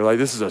depth here. Like,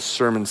 this is a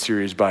sermon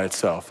series by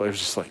itself. It was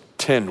just like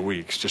 10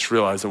 weeks, just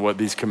realizing what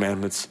these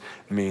commandments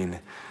mean.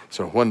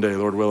 So one day,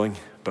 Lord willing.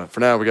 But for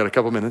now, we got a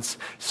couple minutes.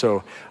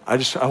 So I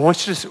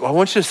want you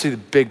to see the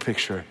big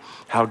picture,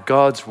 how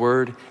God's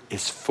word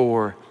is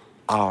for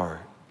our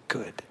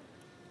good.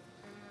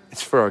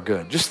 It's for our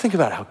good. Just think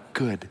about how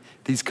good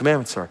these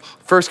commandments are.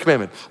 First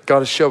commandment,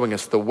 God is showing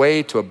us the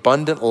way to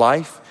abundant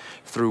life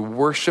through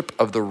worship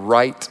of the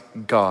right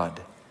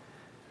God.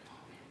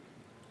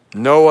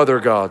 No other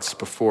gods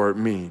before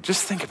me.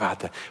 Just think about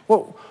that.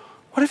 What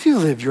if you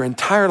live your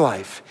entire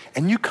life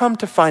and you come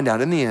to find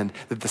out in the end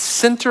that the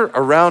center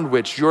around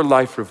which your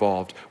life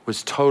revolved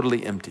was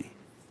totally empty?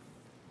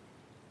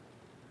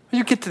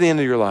 You get to the end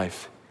of your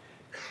life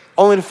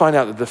only to find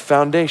out that the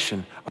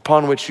foundation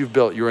upon which you've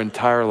built your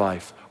entire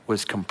life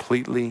was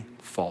completely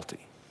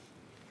faulty.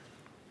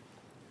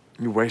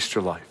 You waste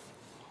your life.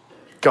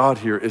 God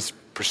here is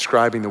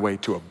prescribing the way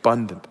to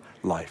abundant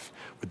life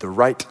with the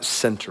right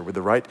center, with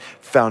the right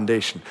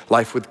foundation,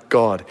 life with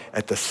God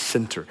at the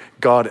center,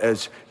 God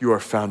as your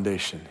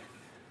foundation.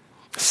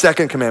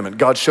 Second commandment,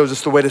 God shows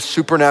us the way to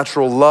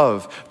supernatural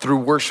love through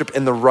worship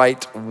in the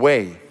right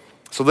way.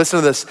 So listen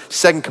to this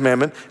second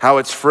commandment, how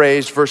it's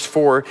phrased, verse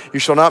 4, you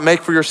shall not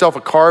make for yourself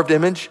a carved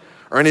image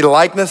or any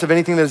likeness of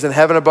anything that is in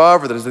heaven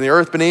above or that is in the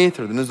earth beneath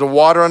or that is in the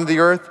water under the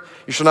earth.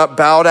 You shall not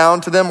bow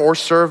down to them or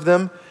serve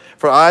them.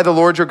 For I, the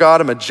Lord your God,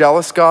 am a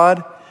jealous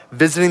God,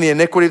 visiting the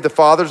iniquity of the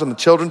fathers on the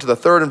children to the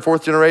third and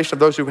fourth generation of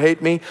those who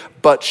hate me,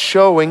 but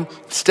showing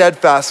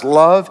steadfast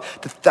love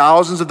to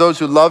thousands of those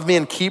who love me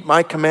and keep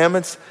my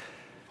commandments.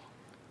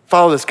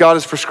 Follow this. God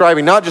is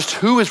prescribing not just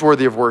who is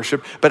worthy of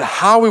worship, but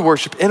how we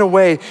worship in a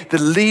way that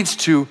leads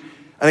to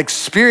an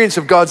experience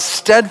of God's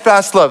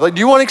steadfast love. Like, do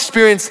you want to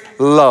experience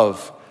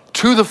love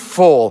to the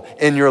full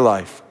in your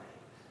life?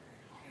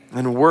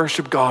 And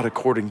worship God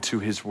according to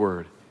his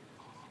word.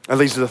 That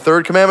leads to the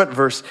third commandment,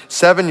 verse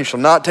 7, you shall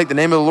not take the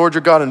name of the Lord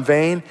your God in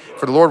vain,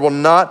 for the Lord will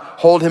not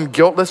hold him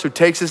guiltless who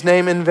takes his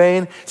name in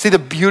vain. See the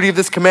beauty of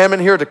this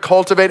commandment here, to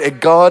cultivate a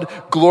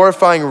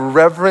God-glorifying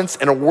reverence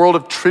in a world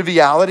of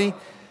triviality.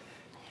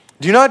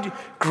 Do you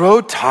not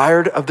grow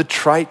tired of the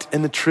trite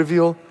and the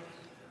trivial,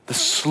 the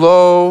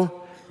slow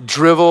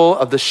drivel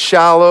of the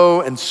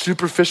shallow and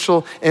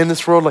superficial in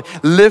this world?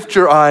 Like, lift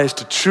your eyes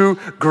to true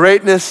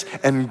greatness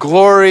and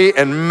glory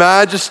and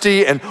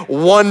majesty and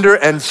wonder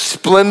and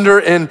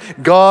splendor in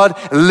God.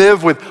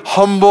 Live with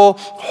humble,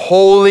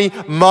 holy,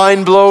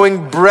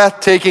 mind-blowing,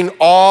 breathtaking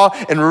awe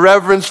and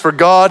reverence for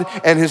God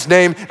and his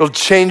name. It'll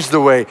change the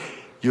way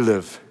you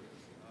live.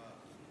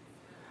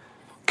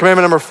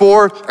 Commandment number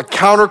 4, a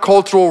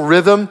countercultural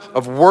rhythm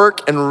of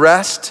work and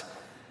rest.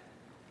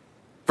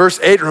 Verse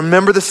 8,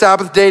 remember the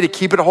Sabbath day to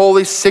keep it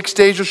holy. 6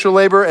 days you shall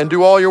labor and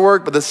do all your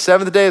work, but the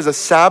seventh day is a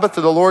Sabbath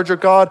to the Lord your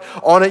God.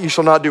 On it you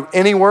shall not do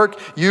any work,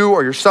 you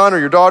or your son or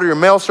your daughter, your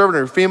male servant or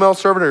your female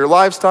servant or your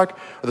livestock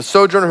or the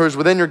sojourner who is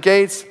within your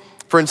gates.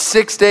 For in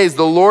 6 days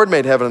the Lord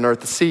made heaven and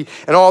earth, the sea,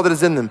 and all that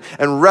is in them,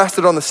 and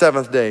rested on the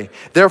seventh day.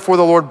 Therefore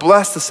the Lord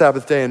blessed the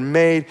Sabbath day and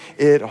made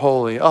it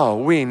holy. Oh,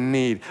 we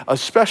need,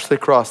 especially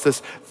across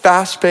this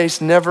fast-paced,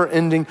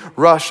 never-ending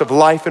rush of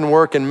life and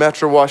work in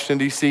Metro Washington,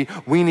 D.C.,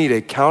 we need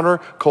a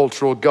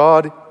countercultural,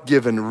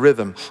 God-given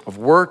rhythm of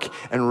work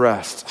and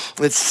rest.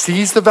 It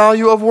sees the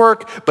value of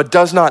work, but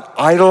does not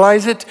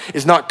idolize it,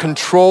 is not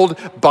controlled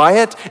by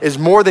it, is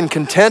more than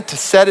content to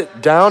set it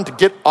down, to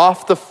get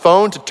off the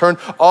phone, to turn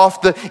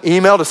off the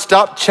email, to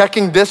stop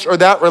checking this or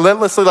that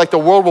relentlessly, like the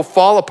world will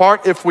fall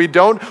apart if we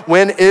don't,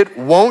 when it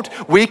won't.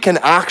 We can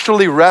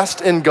actually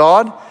rest in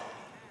God.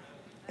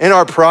 In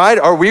our pride,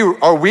 are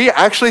we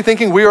actually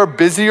thinking we are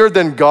busier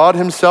than God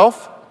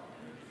himself?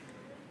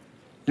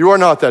 You are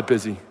not that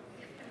busy.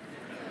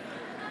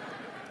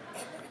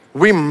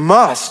 We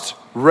must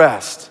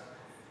rest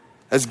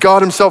as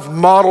God himself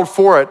modeled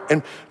for it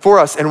and for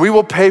us, and we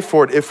will pay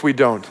for it if we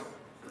don't.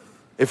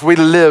 If we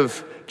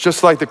live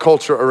just like the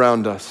culture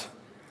around us,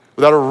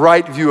 without a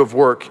right view of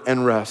work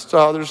and rest.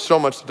 Oh, there's so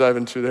much to dive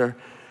into there.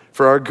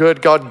 For our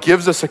good, God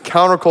gives us a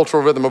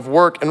countercultural rhythm of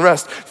work and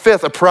rest.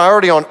 Fifth, a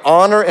priority on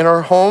honor in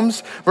our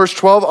homes. Verse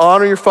 12,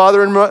 honor your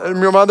father and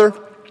your mother,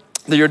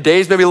 that your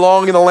days may be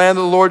long in the land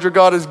that the Lord your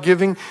God is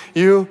giving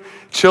you.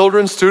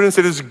 Children, students,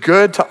 it is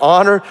good to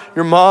honor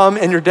your mom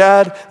and your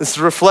dad. This is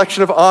a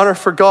reflection of honor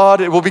for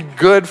God. It will be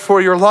good for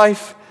your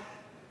life.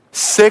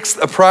 Sixth,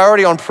 a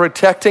priority on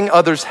protecting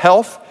others'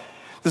 health.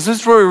 This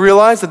is where we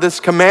realize that this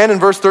command in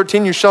verse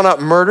 13, you shall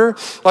not murder,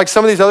 like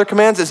some of these other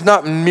commands, is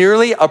not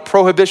merely a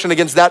prohibition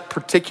against that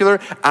particular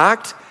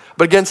act,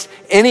 but against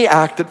any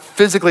act that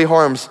physically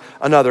harms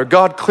another.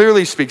 God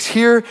clearly speaks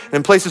here and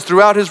in places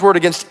throughout his word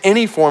against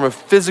any form of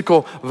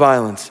physical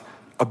violence,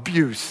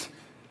 abuse,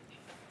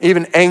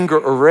 even anger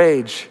or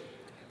rage.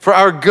 For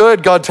our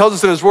good, God tells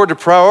us in his word to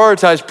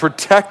prioritize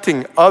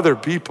protecting other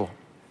people.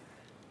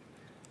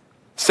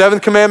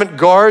 Seventh commandment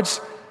guards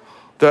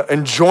the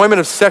enjoyment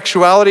of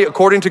sexuality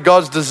according to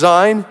God's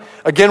design.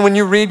 Again, when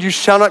you read, you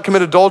shall not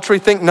commit adultery,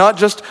 think not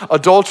just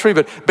adultery,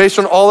 but based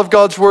on all of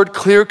God's word,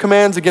 clear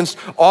commands against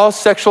all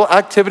sexual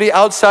activity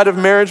outside of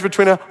marriage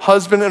between a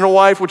husband and a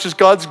wife, which is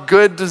God's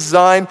good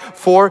design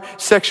for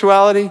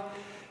sexuality.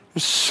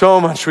 There's so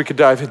much we could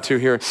dive into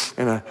here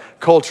in a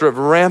culture of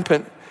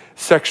rampant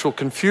sexual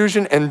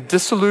confusion and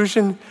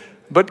disillusion.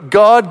 But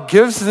God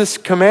gives this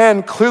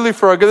command clearly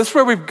for our good. This is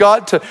where we've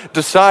got to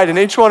decide in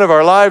each one of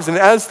our lives and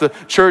as the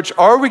church,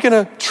 are we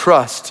gonna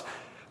trust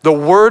the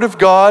word of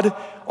God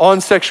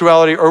on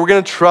sexuality, or are we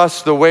gonna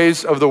trust the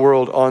ways of the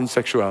world on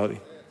sexuality?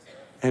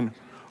 And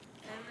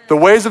the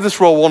ways of this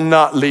world will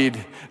not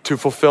lead to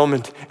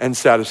fulfillment and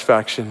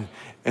satisfaction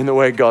in the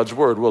way God's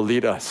word will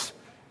lead us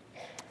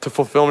to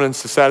fulfillment and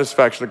to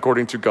satisfaction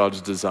according to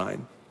God's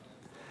design.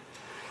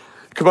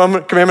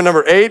 Commandment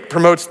number 8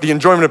 promotes the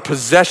enjoyment of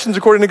possessions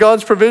according to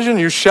God's provision.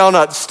 You shall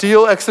not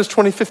steal, Exodus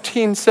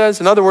 20:15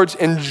 says. In other words,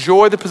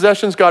 enjoy the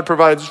possessions God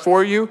provides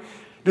for you.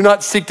 Do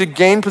not seek to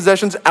gain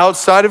possessions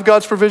outside of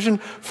God's provision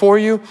for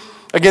you.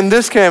 Again,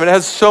 this commandment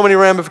has so many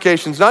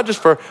ramifications, not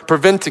just for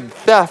preventing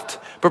theft,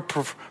 but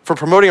for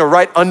promoting a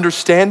right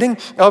understanding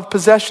of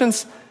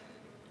possessions,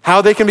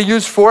 how they can be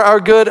used for our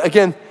good.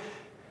 Again,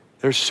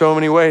 there's so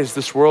many ways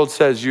this world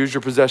says use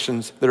your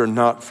possessions that are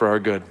not for our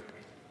good.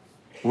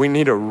 We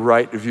need a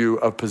right view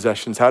of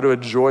possessions, how to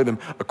enjoy them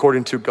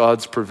according to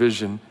God's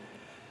provision.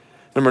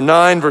 Number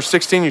 9, verse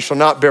 16, you shall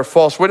not bear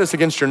false witness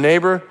against your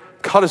neighbor.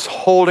 God is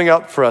holding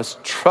up for us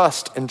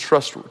truth and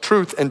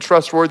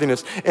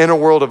trustworthiness in a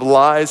world of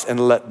lies and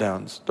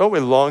letdowns. Don't we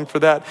long for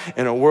that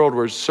in a world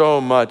where so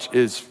much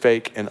is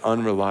fake and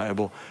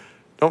unreliable?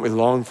 Don't we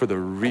long for the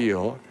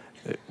real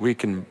that we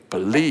can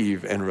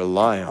believe and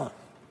rely on?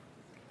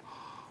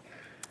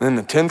 And then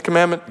the 10th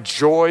commandment,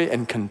 joy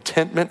and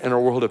contentment in a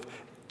world of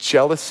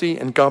jealousy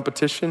and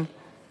competition.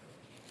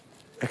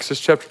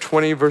 Exodus chapter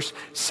 20, verse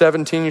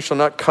 17, you shall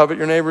not covet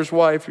your neighbor's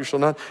wife. You shall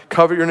not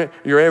covet your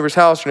neighbor's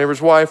house, your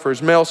neighbor's wife, or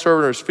his male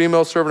servant, or his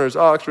female servant, or his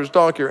ox, or his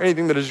donkey, or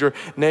anything that is your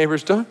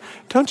neighbor's.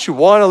 Don't you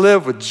want to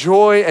live with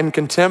joy and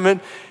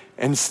contentment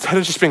instead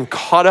of just being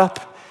caught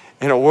up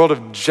in a world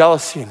of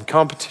jealousy and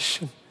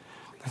competition?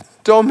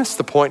 Don't miss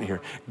the point here.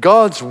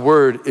 God's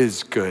word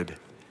is good.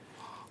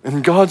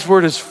 And God's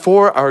word is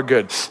for our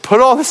good.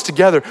 Put all this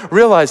together.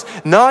 Realize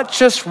not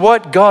just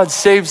what God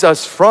saves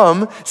us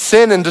from,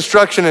 sin and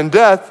destruction and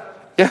death.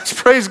 Yes,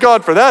 praise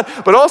God for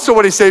that. But also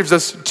what he saves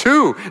us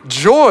to,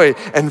 joy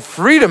and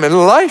freedom and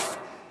life.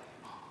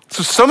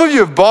 So some of you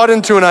have bought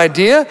into an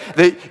idea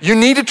that you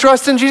need to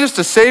trust in Jesus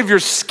to save your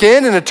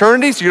skin in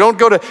eternity so you don't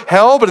go to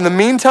hell, but in the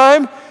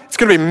meantime, it's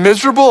going to be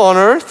miserable on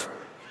earth.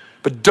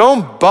 But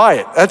don't buy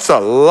it. That's a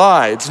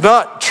lie. It's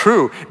not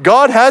true.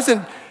 God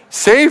hasn't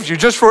saved you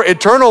just for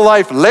eternal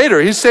life later.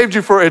 He saved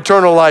you for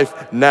eternal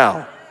life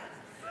now.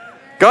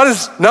 God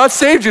has not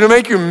saved you to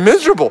make you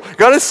miserable.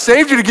 God has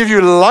saved you to give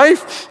you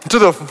life to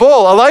the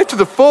full, a life to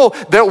the full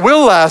that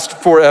will last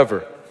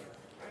forever.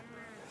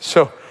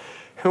 So,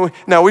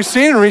 now we've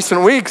seen in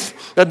recent weeks,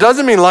 that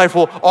doesn't mean life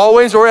will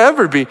always or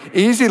ever be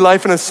easy.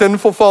 Life in a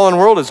sinful, fallen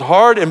world is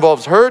hard,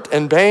 involves hurt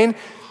and pain,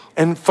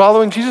 and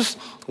following Jesus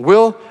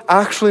will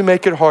actually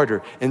make it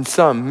harder in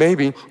some,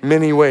 maybe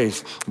many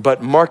ways.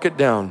 But mark it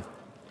down.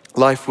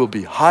 Life will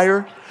be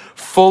higher,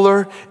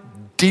 fuller,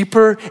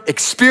 deeper,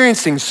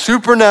 experiencing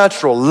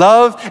supernatural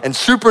love and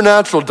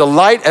supernatural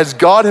delight as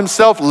God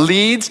himself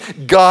leads,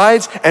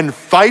 guides, and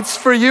fights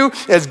for you,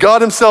 as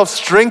God himself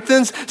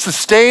strengthens,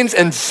 sustains,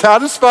 and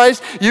satisfies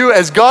you,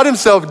 as God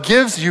himself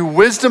gives you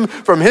wisdom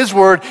from his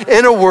word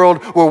in a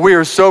world where we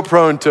are so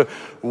prone to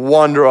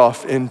wander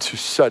off into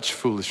such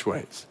foolish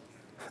ways.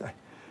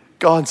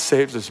 God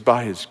saves us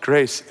by his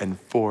grace and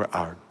for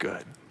our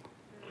good.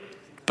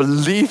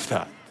 Believe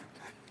that.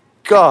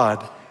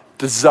 God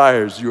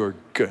desires your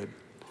good.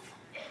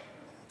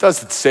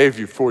 Doesn't save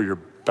you for your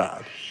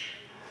bad.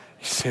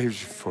 He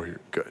saves you for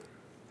your good.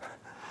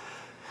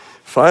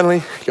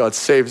 Finally, God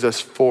saves us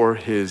for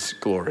his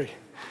glory.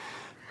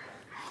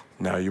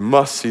 Now you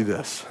must see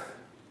this.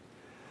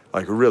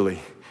 Like really,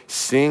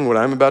 seeing what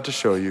I'm about to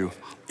show you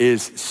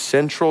is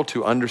central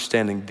to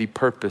understanding the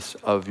purpose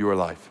of your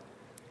life.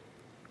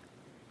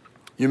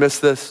 You miss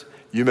this,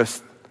 you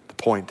miss the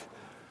point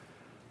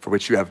for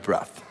which you have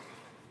breath.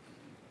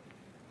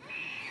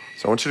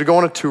 So I want you to go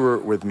on a tour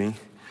with me.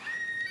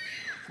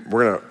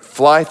 We're going to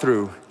fly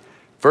through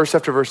verse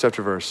after verse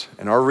after verse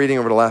in our reading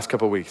over the last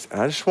couple of weeks.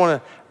 And I just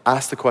want to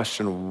ask the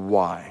question,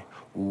 why?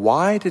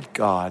 Why did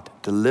God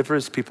deliver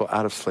his people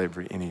out of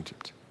slavery in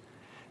Egypt?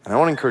 And I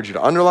want to encourage you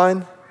to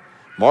underline,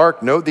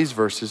 mark, note these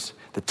verses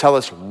that tell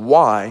us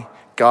why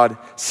God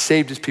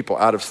saved his people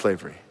out of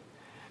slavery.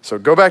 So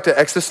go back to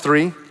Exodus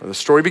 3, where the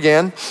story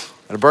began,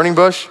 at a burning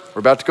bush. We're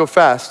about to go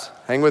fast.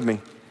 Hang with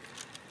me.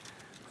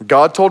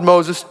 God told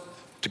Moses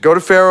to go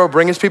to Pharaoh,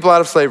 bring his people out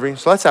of slavery.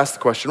 So let's ask the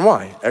question,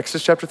 why?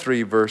 Exodus chapter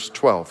 3, verse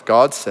 12.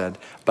 God said,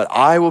 "But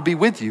I will be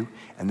with you,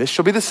 and this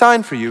shall be the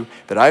sign for you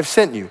that I have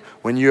sent you.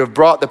 When you have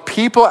brought the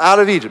people out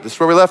of Egypt," this is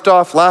where we left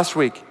off last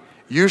week,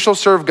 "you shall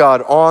serve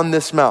God on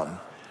this mountain."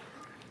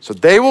 So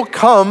they will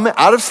come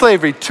out of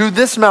slavery to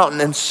this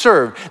mountain and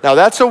serve. Now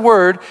that's a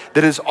word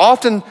that is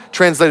often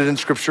translated in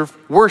scripture,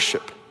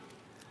 worship.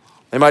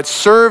 They might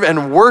serve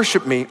and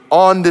worship me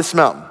on this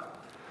mountain.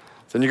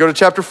 Then you go to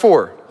chapter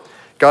 4.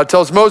 God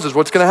tells Moses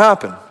what's going to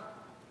happen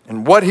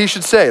and what he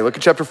should say. Look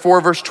at chapter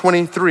 4, verse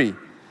 23.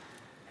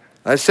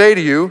 "I say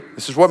to you,"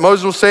 this is what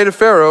Moses will say to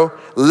Pharaoh,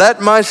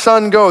 "let my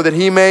son go that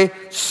he may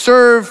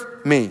serve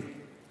me."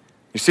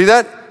 You see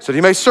that? So that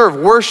he may serve,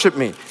 worship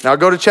me. Now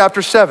go to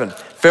chapter 7.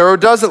 Pharaoh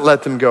doesn't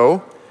let them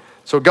go.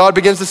 So God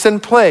begins to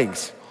send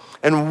plagues.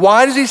 And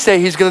why does he say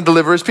he's going to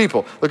deliver his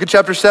people? Look at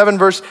chapter 7,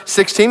 verse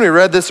 16. We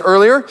read this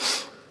earlier.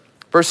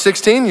 Verse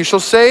 16, "You shall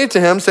say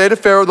to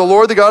Pharaoh, the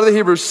Lord, the God of the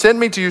Hebrews, sent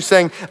me to you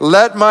saying,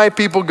 let my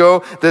people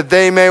go that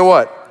they may"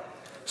 what?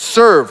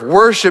 "Serve,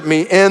 worship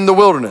me in the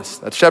wilderness."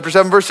 That's chapter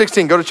 7, verse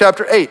 16. Go to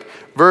chapter 8,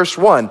 verse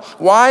 1.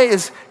 Why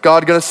is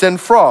God going to send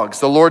frogs?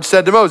 The Lord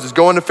said to Moses,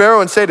 go into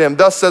Pharaoh and say to him,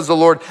 thus says the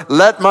Lord,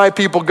 let my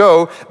people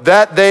go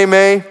that they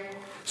may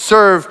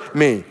serve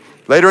me.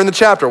 Later in the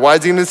chapter, why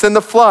is he going to send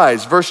the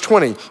flies? Verse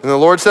 20, and the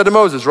Lord said to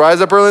Moses,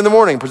 rise up early in the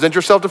morning, present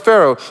yourself to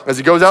Pharaoh as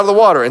he goes out of the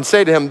water, and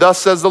say to him, thus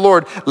says the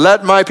Lord,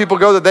 let my people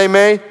go that they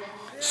may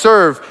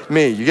serve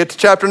me. You get to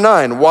chapter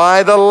 9,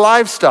 why the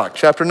livestock?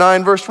 Chapter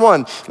 9, verse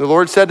 1, the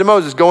Lord said to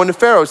Moses, go into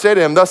Pharaoh, say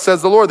to him, thus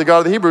says the Lord, the God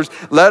of the Hebrews,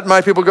 let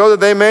my people go that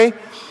they may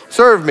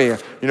serve me. You're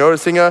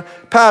noticing a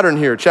pattern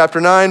here.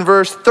 Chapter 9,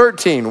 verse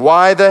 13,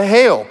 why the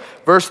hail?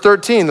 Verse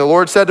 13, the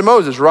Lord said to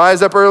Moses,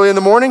 rise up early in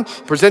the morning,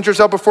 present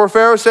yourself before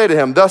Pharaoh, say to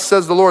him, thus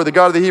says the Lord, the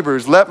God of the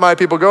Hebrews, let my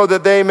people go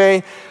that they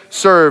may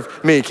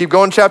serve me. Keep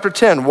going, chapter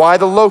 10, why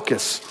the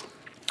locusts?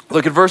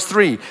 Look at verse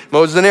 3.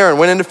 Moses and Aaron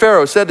went into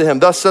Pharaoh, said to him,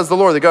 thus says the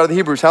Lord, the God of the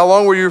Hebrews, how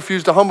long will you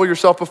refuse to humble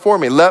yourself before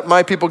me? Let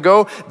my people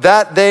go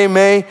that they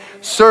may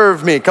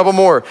serve me. A couple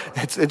more.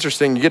 It's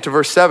interesting. You get to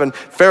verse 7.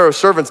 Pharaoh's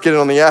servants get in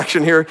on the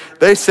action here.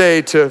 They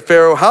say to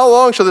Pharaoh, how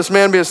long shall this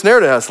man be a snare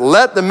to us?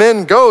 Let the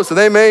men go so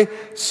they may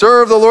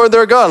serve the Lord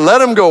their God. Let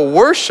them go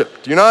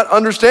worship. Do you not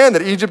understand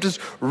that Egypt is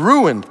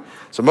ruined?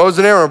 So Moses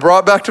and Aaron were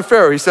brought back to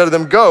Pharaoh. He said to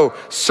them, go,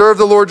 serve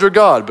the Lord your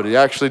God. But he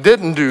actually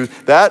didn't do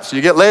that. So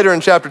you get later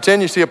in chapter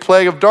 10, you see a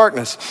plague of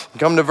darkness. You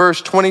come to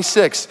verse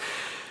 26.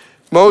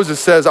 Moses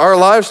says, our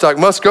livestock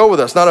must go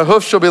with us. Not a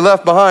hoof shall be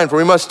left behind, for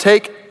we must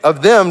take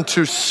of them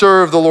to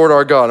serve the Lord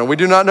our God. And we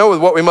do not know with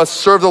what we must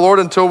serve the Lord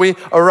until we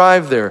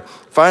arrive there.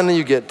 Finally,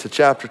 you get to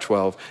chapter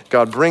 12.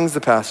 God brings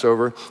the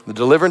Passover, the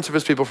deliverance of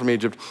his people from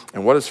Egypt.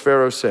 And what does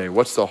Pharaoh say?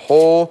 What's the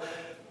whole...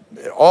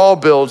 It all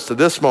builds to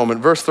this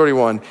moment. Verse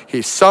 31,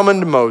 he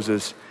summoned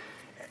Moses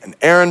and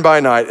Aaron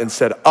by night and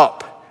said,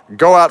 up,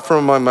 go out from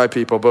among my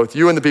people, both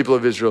you and the people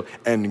of Israel,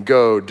 and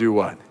go do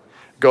what?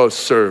 Go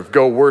serve,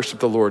 go worship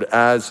the Lord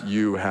as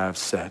you have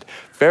said.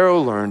 Pharaoh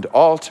learned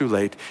all too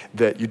late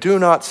that you do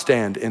not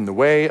stand in the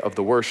way of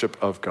the worship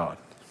of God.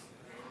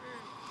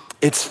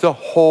 It's the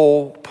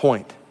whole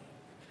point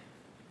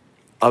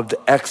of the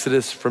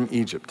Exodus from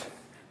Egypt.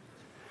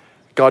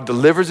 God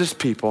delivers his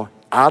people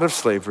out of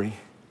slavery.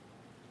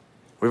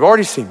 We've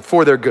already seen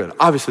for their good.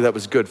 Obviously, that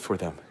was good for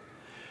them.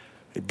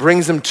 He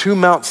brings them to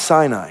Mount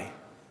Sinai,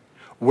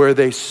 where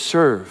they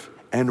serve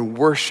and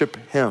worship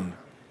him.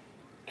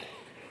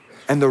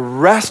 And the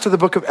rest of the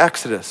book of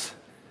Exodus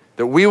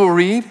that we will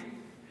read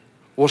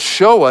will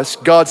show us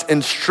God's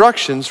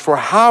instructions for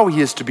how he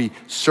is to be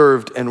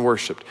served and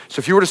worshiped. So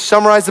if you were to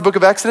summarize the book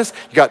of Exodus,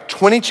 you got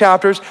 20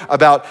 chapters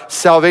about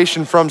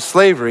salvation from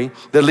slavery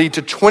that lead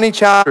to 20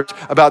 chapters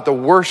about the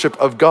worship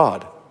of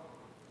God.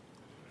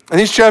 And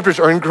these chapters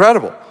are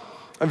incredible.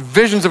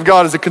 Visions of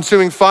God as a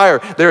consuming fire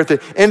there at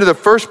the end of the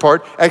first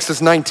part,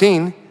 Exodus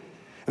 19. And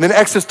then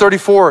Exodus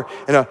 34,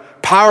 in a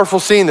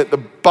powerful scene that the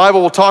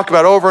Bible will talk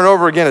about over and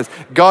over again as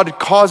God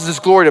causes his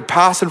glory to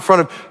pass in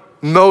front of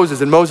Moses,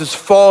 and Moses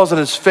falls on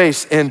his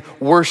face in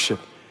worship.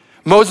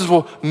 Moses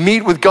will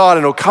meet with God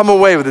and he'll come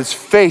away with his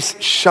face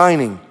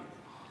shining.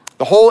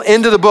 The whole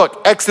end of the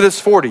book, Exodus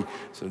 40,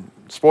 so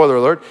spoiler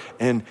alert,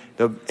 and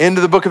the end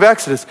of the book of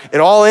Exodus, it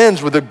all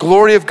ends with the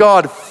glory of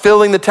God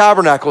filling the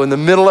tabernacle in the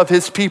middle of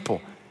his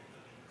people.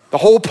 The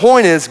whole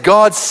point is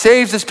God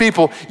saves his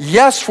people,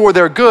 yes, for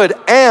their good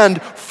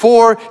and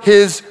for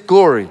his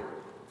glory.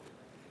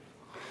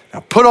 Now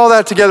put all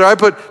that together. I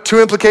put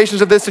two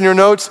implications of this in your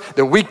notes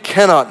that we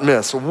cannot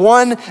miss.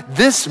 One,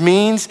 this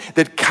means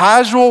that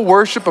casual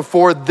worship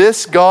before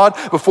this God,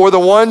 before the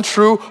one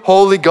true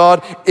holy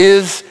God,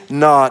 is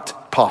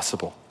not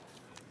possible.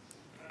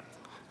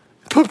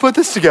 Put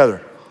this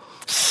together.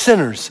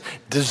 Sinners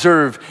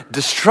deserve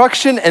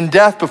destruction and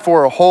death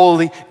before a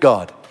holy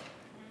God.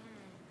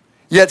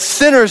 Yet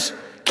sinners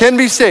can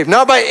be saved,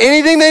 not by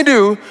anything they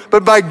do,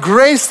 but by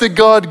grace that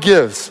God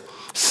gives.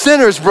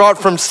 Sinners brought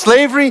from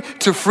slavery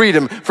to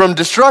freedom, from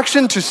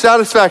destruction to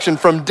satisfaction,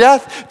 from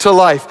death to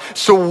life.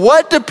 So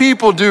what do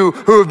people do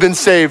who have been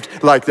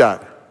saved like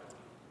that?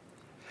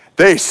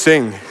 They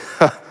sing.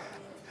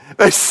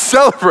 They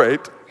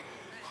celebrate.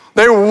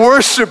 They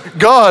worship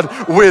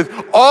God with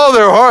all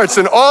their hearts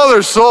and all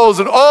their souls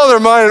and all their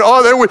mind and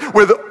all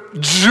with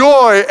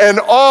joy and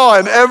awe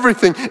and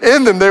everything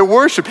in them. They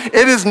worship.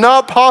 It is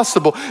not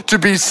possible to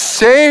be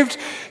saved,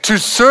 to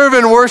serve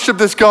and worship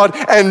this God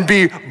and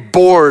be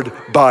bored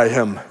by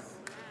him.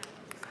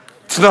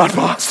 It's not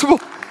possible.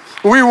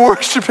 We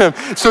worship him.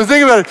 So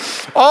think about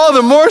it. All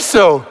the more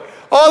so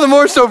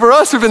for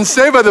us who've been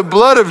saved by the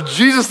blood of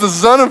Jesus, the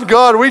Son of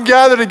God. We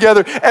gather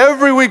together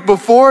every week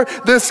before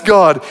this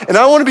God. And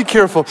I want to be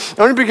careful.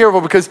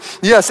 Because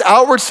yes,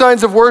 outward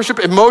signs of worship,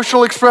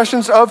 emotional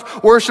expressions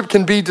of worship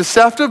can be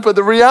deceptive, but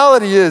the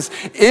reality is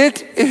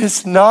it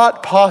is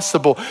not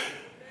possible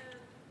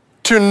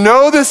to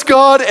know this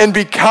God and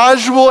be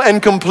casual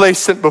and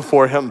complacent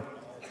before him.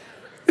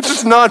 It's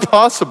just not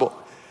possible.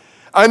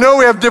 I know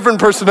we have different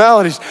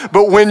personalities,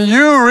 but when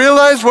you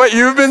realize what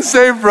you've been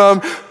saved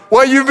from,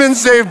 what you've been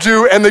saved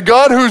to, and the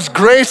God whose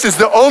grace is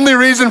the only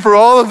reason for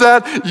all of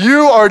that,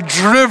 you are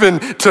driven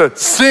to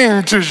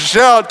sing, to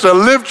shout, to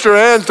lift your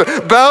hands,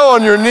 to bow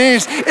on your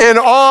knees in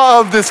awe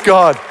of this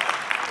God.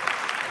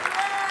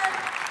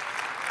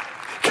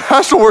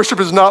 Casual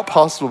worship is not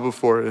possible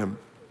before him.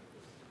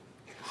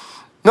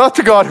 Not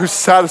the God who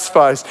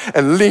satisfies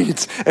and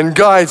leads and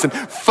guides and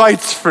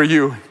fights for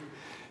you.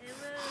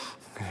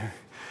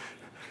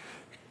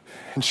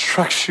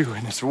 Instructs you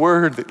in his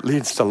word that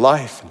leads to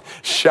life and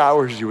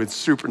showers you with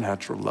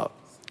supernatural love.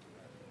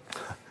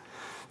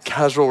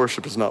 Casual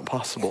worship is not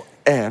possible.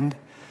 And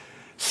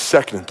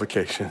second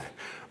implication,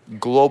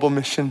 global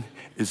mission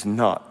is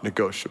not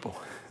negotiable.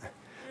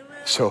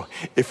 So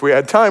if we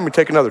had time, we'd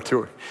take another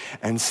tour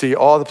and see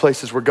all the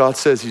places where God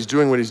says he's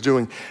doing what he's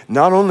doing,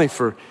 not only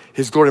for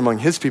his glory among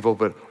his people,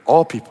 but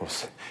all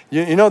peoples.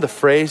 You know the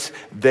phrase,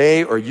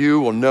 they or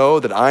you will know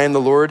that I am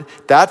the Lord?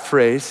 That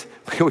phrase,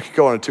 we could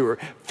go on a tour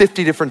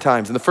 50 different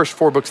times in the first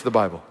 4 books of the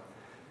Bible.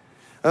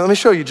 Now, let me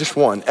show you just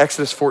one,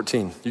 Exodus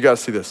 14. You gotta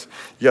see this.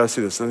 You gotta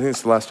see this. I think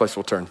it's the last place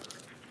we'll turn.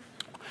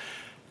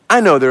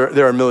 I know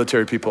there are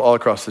military people all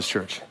across this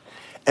church.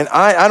 And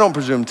I don't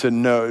presume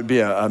to be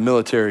a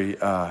military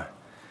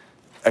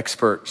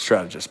expert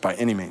strategist by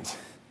any means.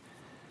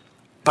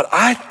 But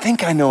I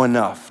think I know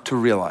enough to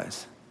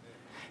realize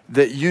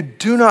that you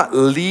do not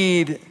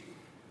lead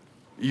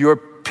your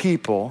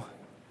people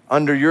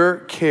under your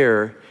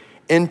care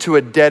into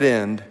a dead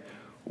end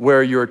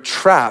where you're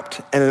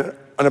trapped and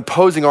an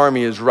opposing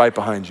army is right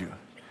behind you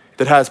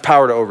that has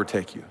power to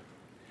overtake you.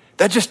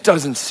 That just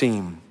doesn't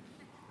seem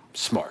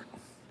smart.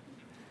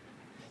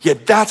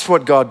 Yet that's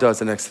what God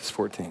does in Exodus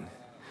 14.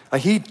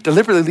 He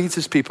deliberately leads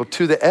his people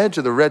to the edge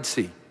of the Red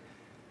Sea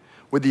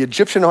with the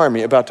Egyptian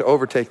army about to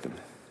overtake them.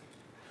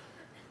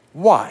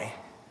 Why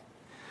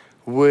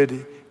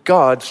would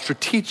God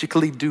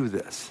strategically do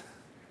this?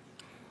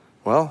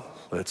 Well,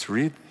 let's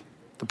read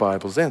the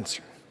Bible's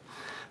answer.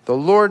 The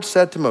Lord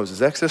said to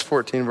Moses, Exodus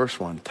 14, verse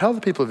 1, tell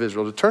the people of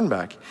Israel to turn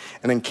back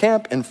and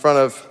encamp in front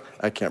of,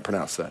 I can't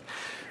pronounce that,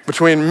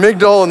 between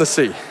Migdol and the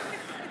sea.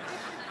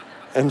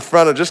 In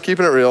front of, just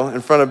keeping it real,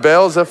 in front of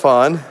Baal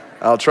Zephon,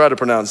 I'll try to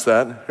pronounce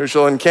that, who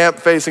shall encamp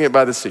facing it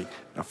by the sea.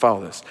 Now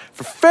follow this.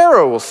 For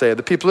Pharaoh will say to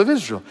the people of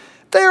Israel,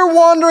 they are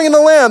wandering in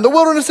the land. The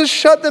wilderness has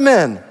shut them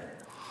in.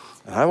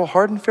 And I will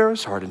harden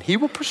Pharaoh's heart, and he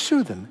will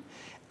pursue them.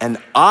 And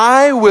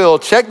I will,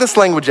 check this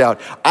language out,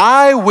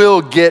 I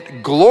will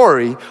get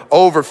glory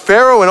over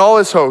Pharaoh and all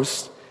his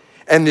hosts,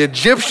 and the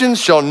Egyptians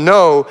shall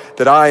know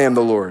that I am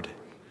the Lord.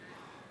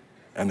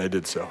 And they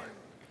did so.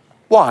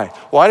 Why?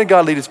 Why did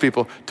God lead his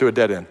people to a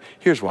dead end?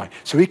 Here's why.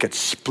 So he could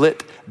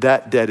split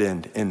that dead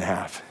end in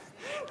half.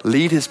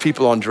 Lead his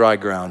people on dry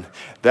ground.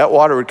 That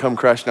water would come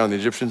crashing down on the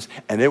Egyptians,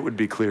 and it would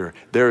be clear,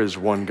 there is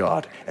one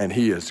God, and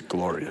he is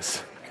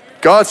glorious.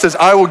 God says,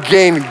 I will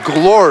gain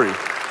glory.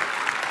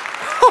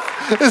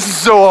 This is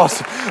so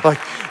awesome. Like,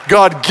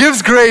 God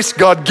gives grace,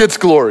 God gets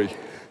glory.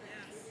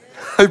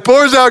 He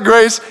pours out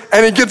grace,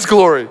 and he gets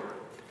glory.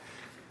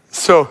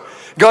 So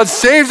God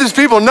saves his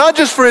people, not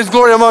just for his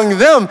glory among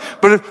them,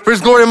 but for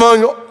his glory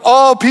among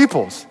all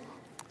peoples.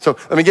 So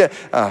let me get,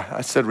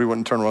 I said we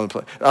wouldn't turn around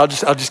the play. I'll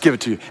just give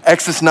it to you.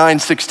 Exodus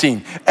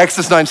 9:16.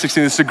 Exodus 9:16,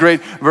 this is a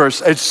great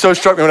verse. It so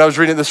struck me when I was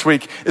reading it this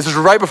week. This is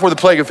right before the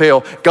plague of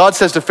hail. God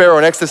says to Pharaoh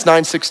in Exodus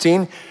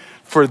 9:16,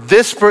 for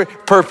this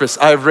purpose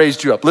I have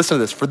raised you up. Listen to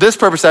this. For this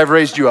purpose I have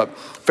raised you up,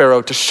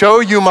 Pharaoh, to show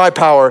you my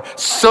power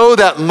so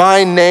that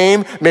my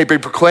name may be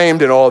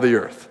proclaimed in all the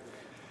earth.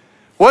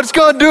 What's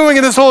God doing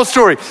in this whole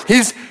story?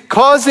 He's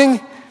causing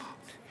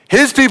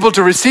his people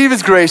to receive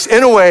his grace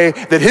in a way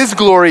that his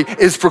glory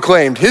is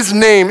proclaimed. His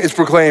name is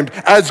proclaimed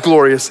as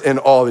glorious in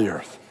all the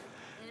earth.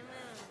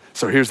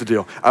 So here's the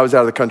deal. I was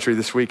out of the country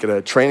this week at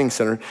a training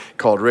center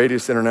called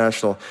Radius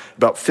International.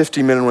 About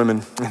 50 men and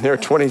women in their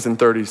 20s and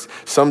 30s.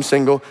 Some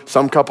single,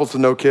 some couples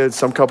with no kids,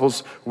 some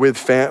couples with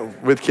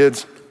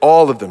kids.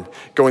 All of them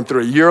going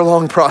through a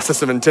year-long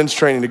process of intense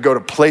training to go to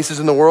places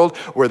in the world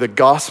where the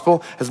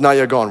gospel has not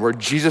yet gone, where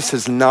Jesus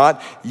has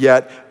not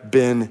yet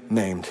been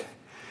named.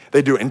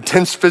 They do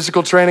intense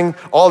physical training,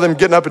 all of them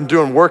getting up and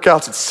doing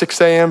workouts at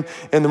 6 a.m.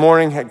 in the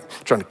morning.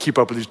 Trying to keep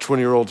up with these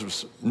 20-year-olds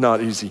was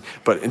not easy,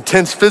 but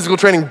intense physical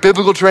training,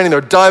 biblical training.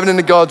 They're diving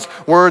into God's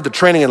word, the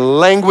training in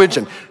language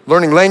and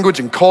learning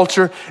language and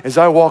culture. As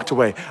I walked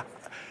away,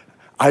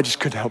 I just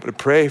couldn't help but to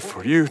pray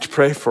for you, to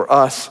pray for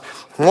us.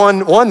 One,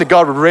 that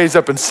God would raise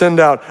up and send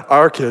out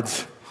our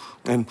kids,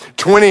 and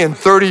 20 and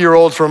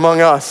 30-year-olds from among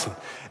us.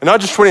 And not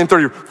just 20 and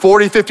 30,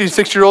 40, 50,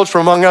 60-year-olds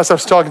from among us. I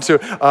was talking to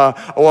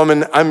a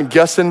woman, I'm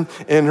guessing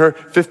in her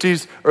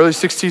 50s, early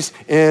 60s,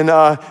 in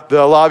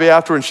the lobby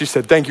afterward. And she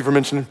said, thank you for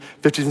mentioning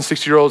 50s and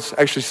 60-year-olds.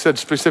 Actually, she said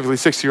specifically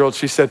 60-year-olds.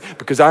 She said,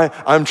 because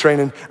I'm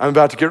training, I'm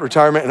about to get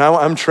retirement, and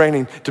I'm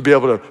training to be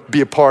able to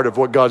be a part of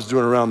what God's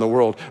doing around the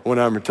world when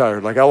I'm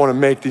retired. Like, I want to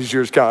make these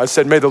years count. I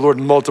said, may the Lord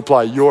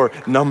multiply your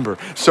number.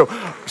 So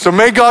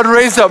may God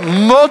raise up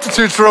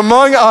multitudes from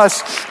among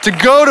us to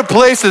go to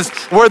places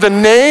where the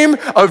name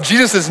of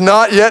Jesus is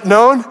not yet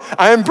known.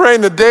 I am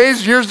praying the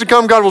days, years to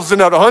come, God will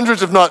send out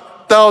hundreds, if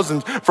not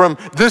thousands from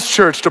this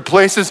church to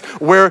places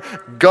where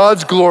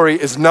God's glory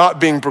is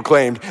not being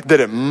proclaimed, that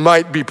it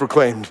might be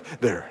proclaimed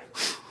there.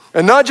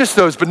 And not just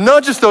those who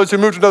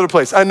moved to another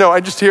place. I know,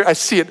 I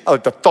see it,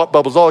 like the thought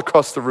bubbles all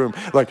across the room.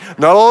 Like,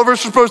 not all of us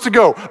are supposed to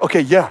go.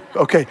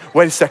 Okay,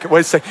 wait a second.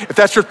 If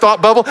that's your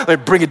thought bubble, let me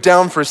bring it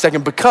down for a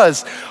second,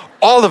 because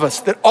all of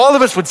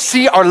us would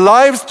see our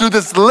lives through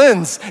this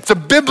lens. It's a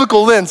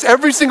biblical lens.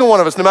 Every single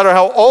one of us, no matter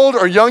how old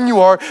or young you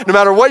are, no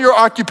matter what your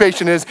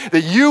occupation is,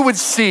 that you would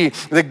see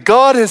that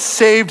God has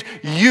saved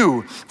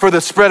you for the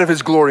spread of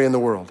his glory in the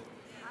world.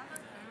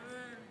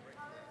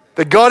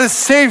 That God has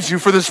saved you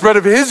for the spread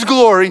of his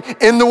glory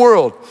in the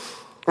world.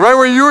 Right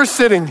where you're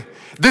sitting,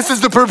 this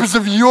is the purpose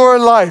of your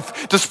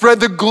life, to spread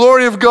the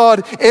glory of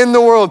God in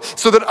the world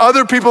so that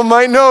other people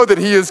might know that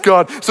he is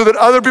God, so that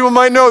other people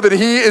might know that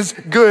he is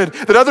good,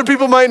 that other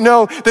people might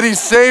know that he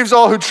saves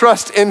all who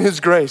trust in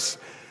his grace.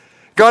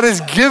 God has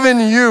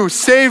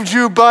saved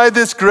you by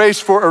this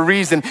grace for a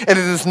reason, and it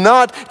is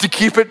not to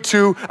keep it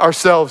to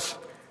ourselves.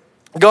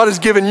 God has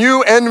given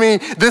you and me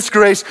this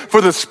grace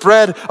for the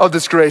spread of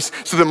this grace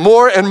so that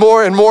more and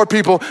more and more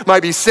people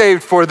might be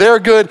saved for their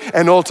good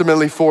and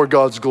ultimately for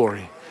God's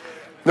glory.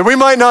 That we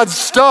might not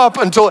stop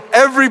until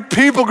every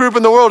people group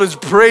in the world is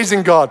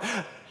praising God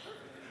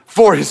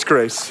for his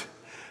grace.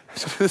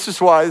 So this is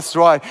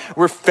why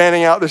we're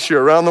fanning out this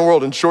year around the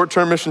world in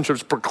short-term mission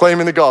trips,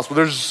 proclaiming the gospel.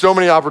 There's so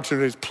many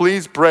opportunities.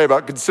 Please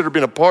consider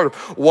being a part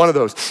of one of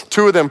those.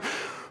 2 of them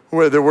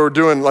where we're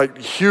doing like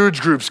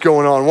huge groups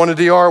going on. One in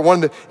DR,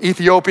 one in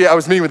Ethiopia. I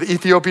was meeting with the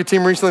Ethiopia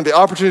team recently. The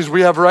opportunities we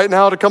have right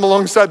now to come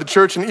alongside the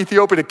church in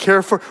Ethiopia to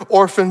care for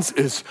orphans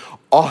is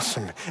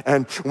awesome.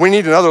 And we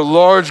need another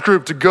large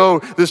group to go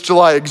this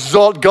July,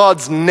 exalt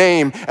God's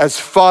name as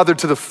Father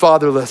to the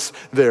fatherless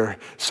there.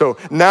 So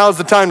now's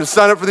the time to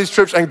sign up for these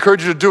trips. I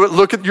encourage you to do it.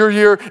 Look at your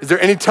year. Is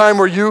there any time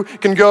where you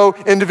can go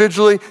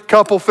individually,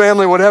 couple,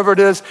 family, whatever it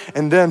is?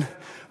 And then,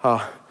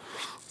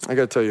 I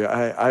gotta tell you,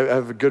 I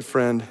have a good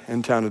friend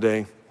in town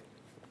today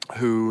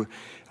who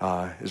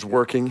is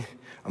working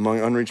among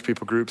unreached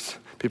people groups,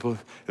 people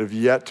that have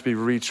yet to be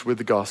reached with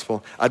the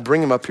gospel. I'd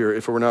bring him up here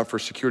if it were not for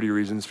security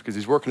reasons, because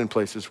he's working in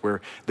places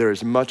where there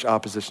is much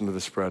opposition to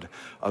the spread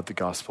of the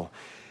gospel.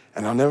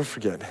 And I'll never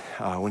forget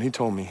when he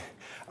told me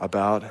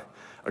about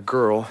a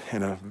girl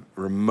in a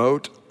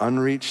remote,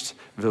 unreached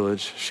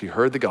village. She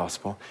heard the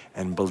gospel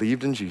and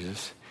believed in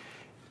Jesus,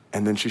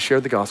 and then she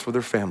shared the gospel with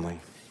her family,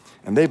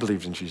 and they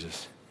believed in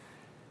Jesus.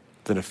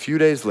 Then a few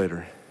days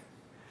later,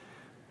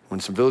 when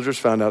some villagers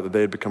found out that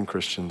they had become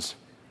Christians,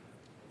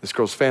 this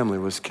girl's family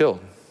was killed.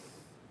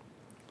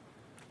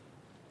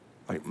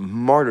 Like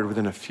martyred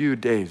within a few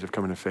days of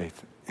coming to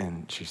faith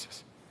in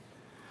Jesus.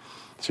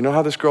 So you know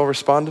how this girl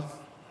responded?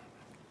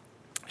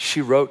 She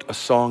wrote a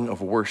song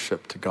of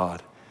worship to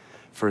God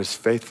for his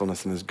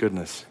faithfulness and his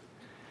goodness.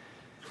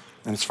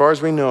 And as far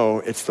as we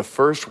know, it's the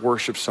first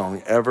worship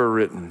song ever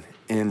written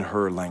in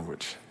her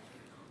language.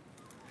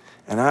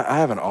 And I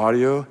have an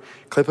audio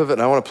clip of it,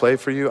 and I want to play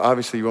for you.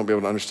 Obviously, you won't be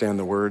able to understand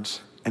the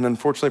words. And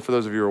unfortunately, for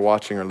those of you who are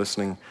watching or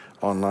listening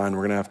online,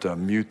 we're going to have to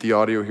mute the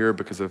audio here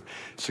because of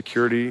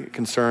security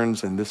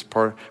concerns in this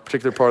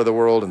particular part of the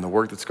world and the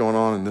work that's going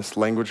on in this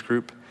language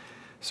group.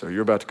 So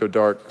you're about to go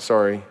dark,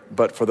 sorry.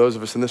 But for those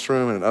of us in this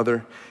room and in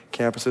other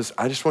campuses,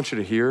 I just want you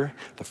to hear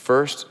the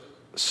first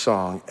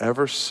song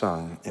ever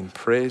sung in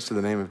praise to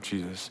the name of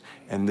Jesus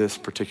in this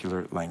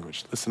particular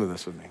language. Listen to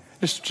this with me.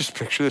 Just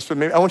picture this with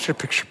me. I want you to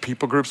picture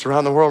people groups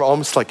around the world,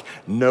 almost like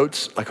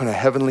notes, like on a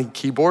heavenly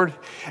keyboard.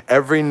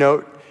 Every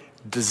note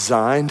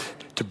designed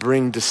to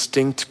bring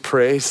distinct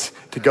praise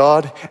to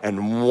God.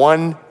 And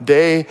one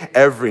day,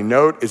 every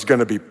note is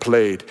going to be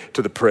played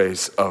to the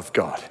praise of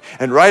God.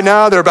 And right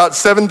now, there are about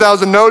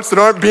 7,000 notes that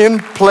aren't being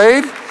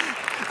played.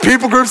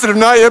 People groups that have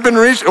not yet been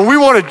reached. And we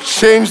want to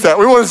change that.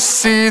 We want to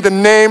see the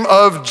name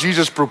of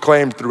Jesus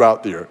proclaimed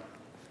throughout the earth.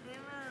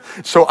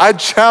 So I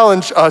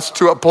challenge us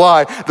to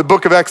apply the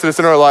book of Exodus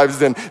in our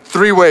lives in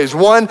 3 ways.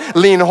 1,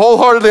 lean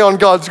wholeheartedly on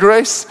God's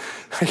grace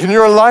in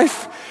your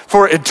life.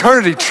 For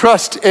eternity,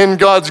 trust in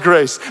God's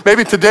grace.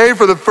 Maybe today,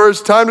 for the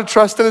first time, to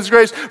trust in his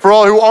grace. For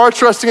all who are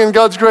trusting in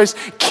God's grace,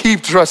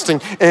 keep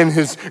trusting in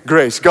his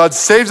grace. God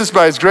saves us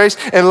by his grace.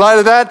 In light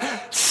of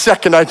that,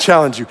 second, I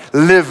challenge you,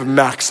 live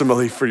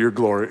maximally for your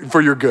glory,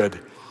 for your good.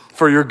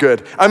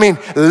 I mean,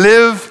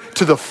 live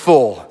to the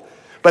full,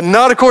 but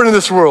not according to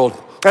this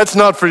world. That's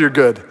not for your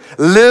good.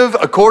 Live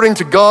according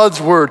to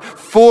God's word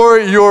for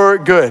your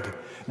good.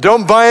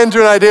 Don't buy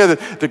into an idea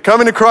that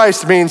coming to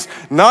Christ means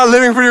not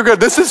living for your good.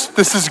 This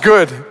is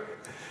good.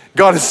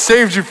 God has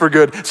saved you for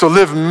good, so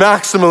live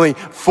maximally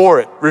for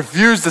it.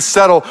 Refuse to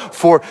settle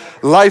for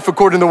life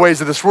according to the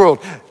ways of this world.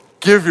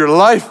 Give your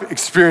life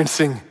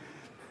experiencing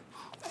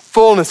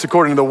fullness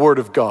according to the word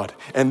of God.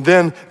 And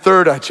then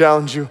third, I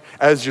challenge you,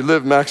 as you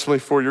live maximally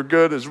for your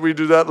good, as we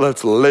do that,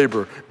 let's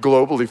labor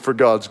globally for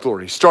God's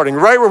glory. Starting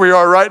right where we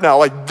are right now,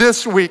 like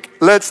this week,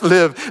 let's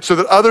live so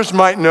that others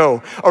might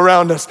know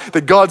around us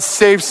that God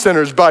saves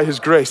sinners by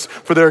his grace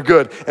for their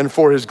good and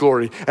for his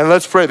glory. And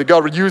let's pray that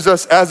God would use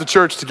us as a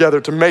church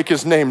together to make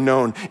his name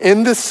known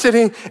in this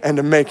city and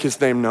to make his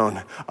name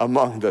known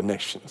among the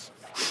nations.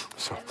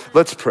 So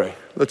let's pray.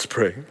 Let's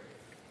pray.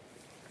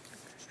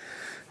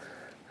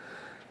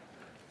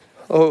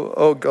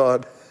 Oh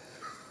God,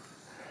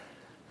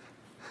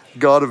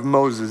 God of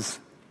Moses,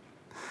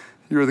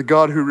 you are the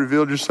God who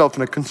revealed yourself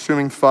in a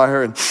consuming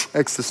fire in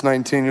Exodus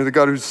 19. You're the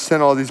God who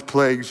sent all these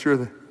plagues. You're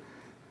the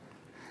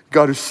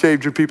God who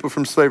saved your people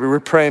from slavery.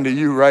 We're praying to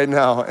you right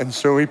now. And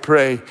so we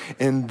pray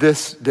in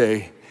this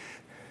day,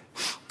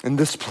 in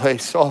this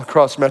place, all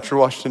across Metro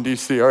Washington,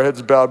 D.C., our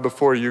heads bowed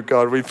before you,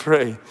 God. We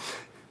pray,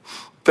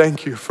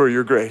 thank you for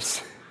your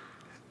grace.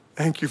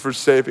 Thank you for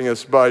saving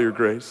us by your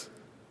grace.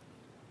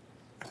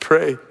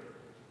 Pray.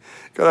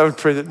 God, I would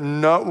pray that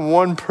not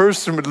one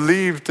person would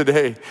leave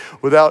today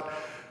without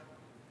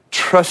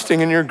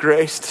trusting in your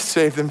grace to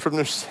save them from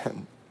their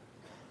sin.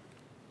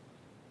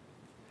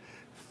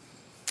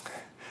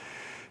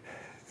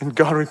 And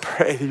God, we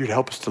pray that you'd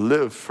help us to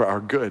live for our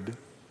good,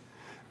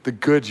 the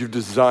good you've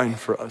designed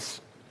for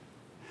us.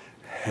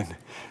 And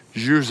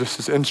use us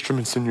as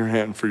instruments in your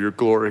hand for your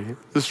glory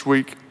this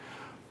week,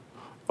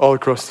 all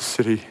across the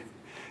city,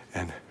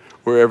 and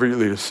wherever you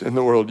lead us in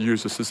the world,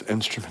 use us as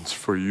instruments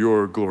for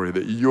your glory,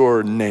 that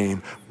your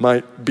name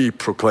might be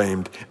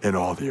proclaimed in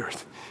all the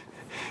earth.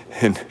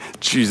 In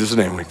Jesus'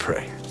 name we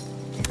pray.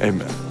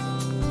 Amen.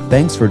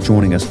 Thanks for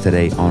joining us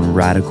today on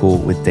Radical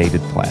with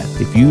David Platt.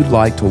 If you'd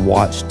like to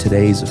watch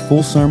today's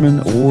full sermon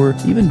or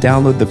even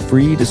download the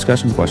free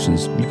discussion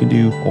questions, you can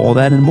do all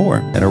that and more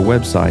at our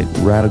website,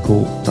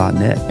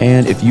 radical.net.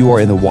 And if you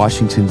are in the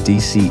Washington,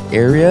 D.C.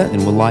 area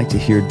and would like to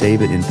hear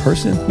David in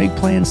person, make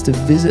plans to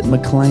visit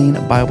McLean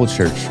Bible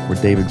Church, where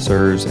David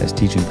serves as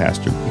teaching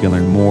pastor. You can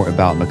learn more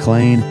about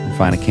McLean and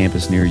find a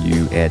campus near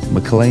you at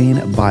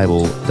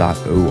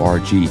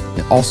mcleanbible.org.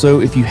 And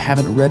also, if you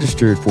haven't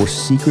registered for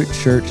Secret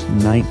Church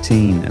 19,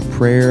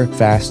 prayer,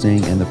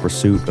 fasting, and the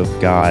pursuit of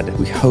God,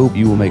 we hope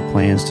you will make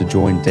plans to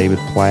join David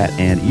Platt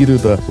and either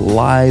the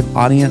live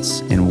audience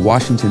in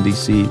Washington,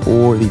 D.C.,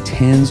 or the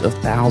tens of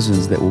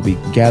thousands that will be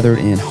gathered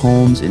in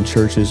homes and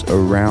churches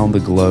around the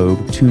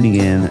globe tuning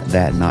in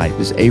that night.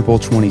 It's April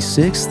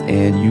 26th,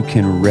 and you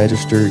can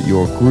register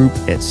your group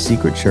at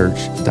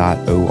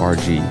secretchurch.org.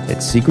 At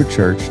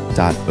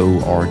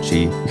secretchurch.org.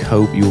 We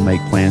hope you will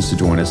make plans to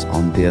join us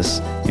on this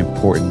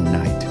important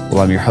night. Well,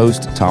 I'm your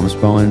host, Thomas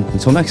Bowen.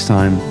 Until next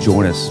time,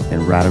 join us at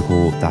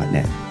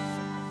radical.net.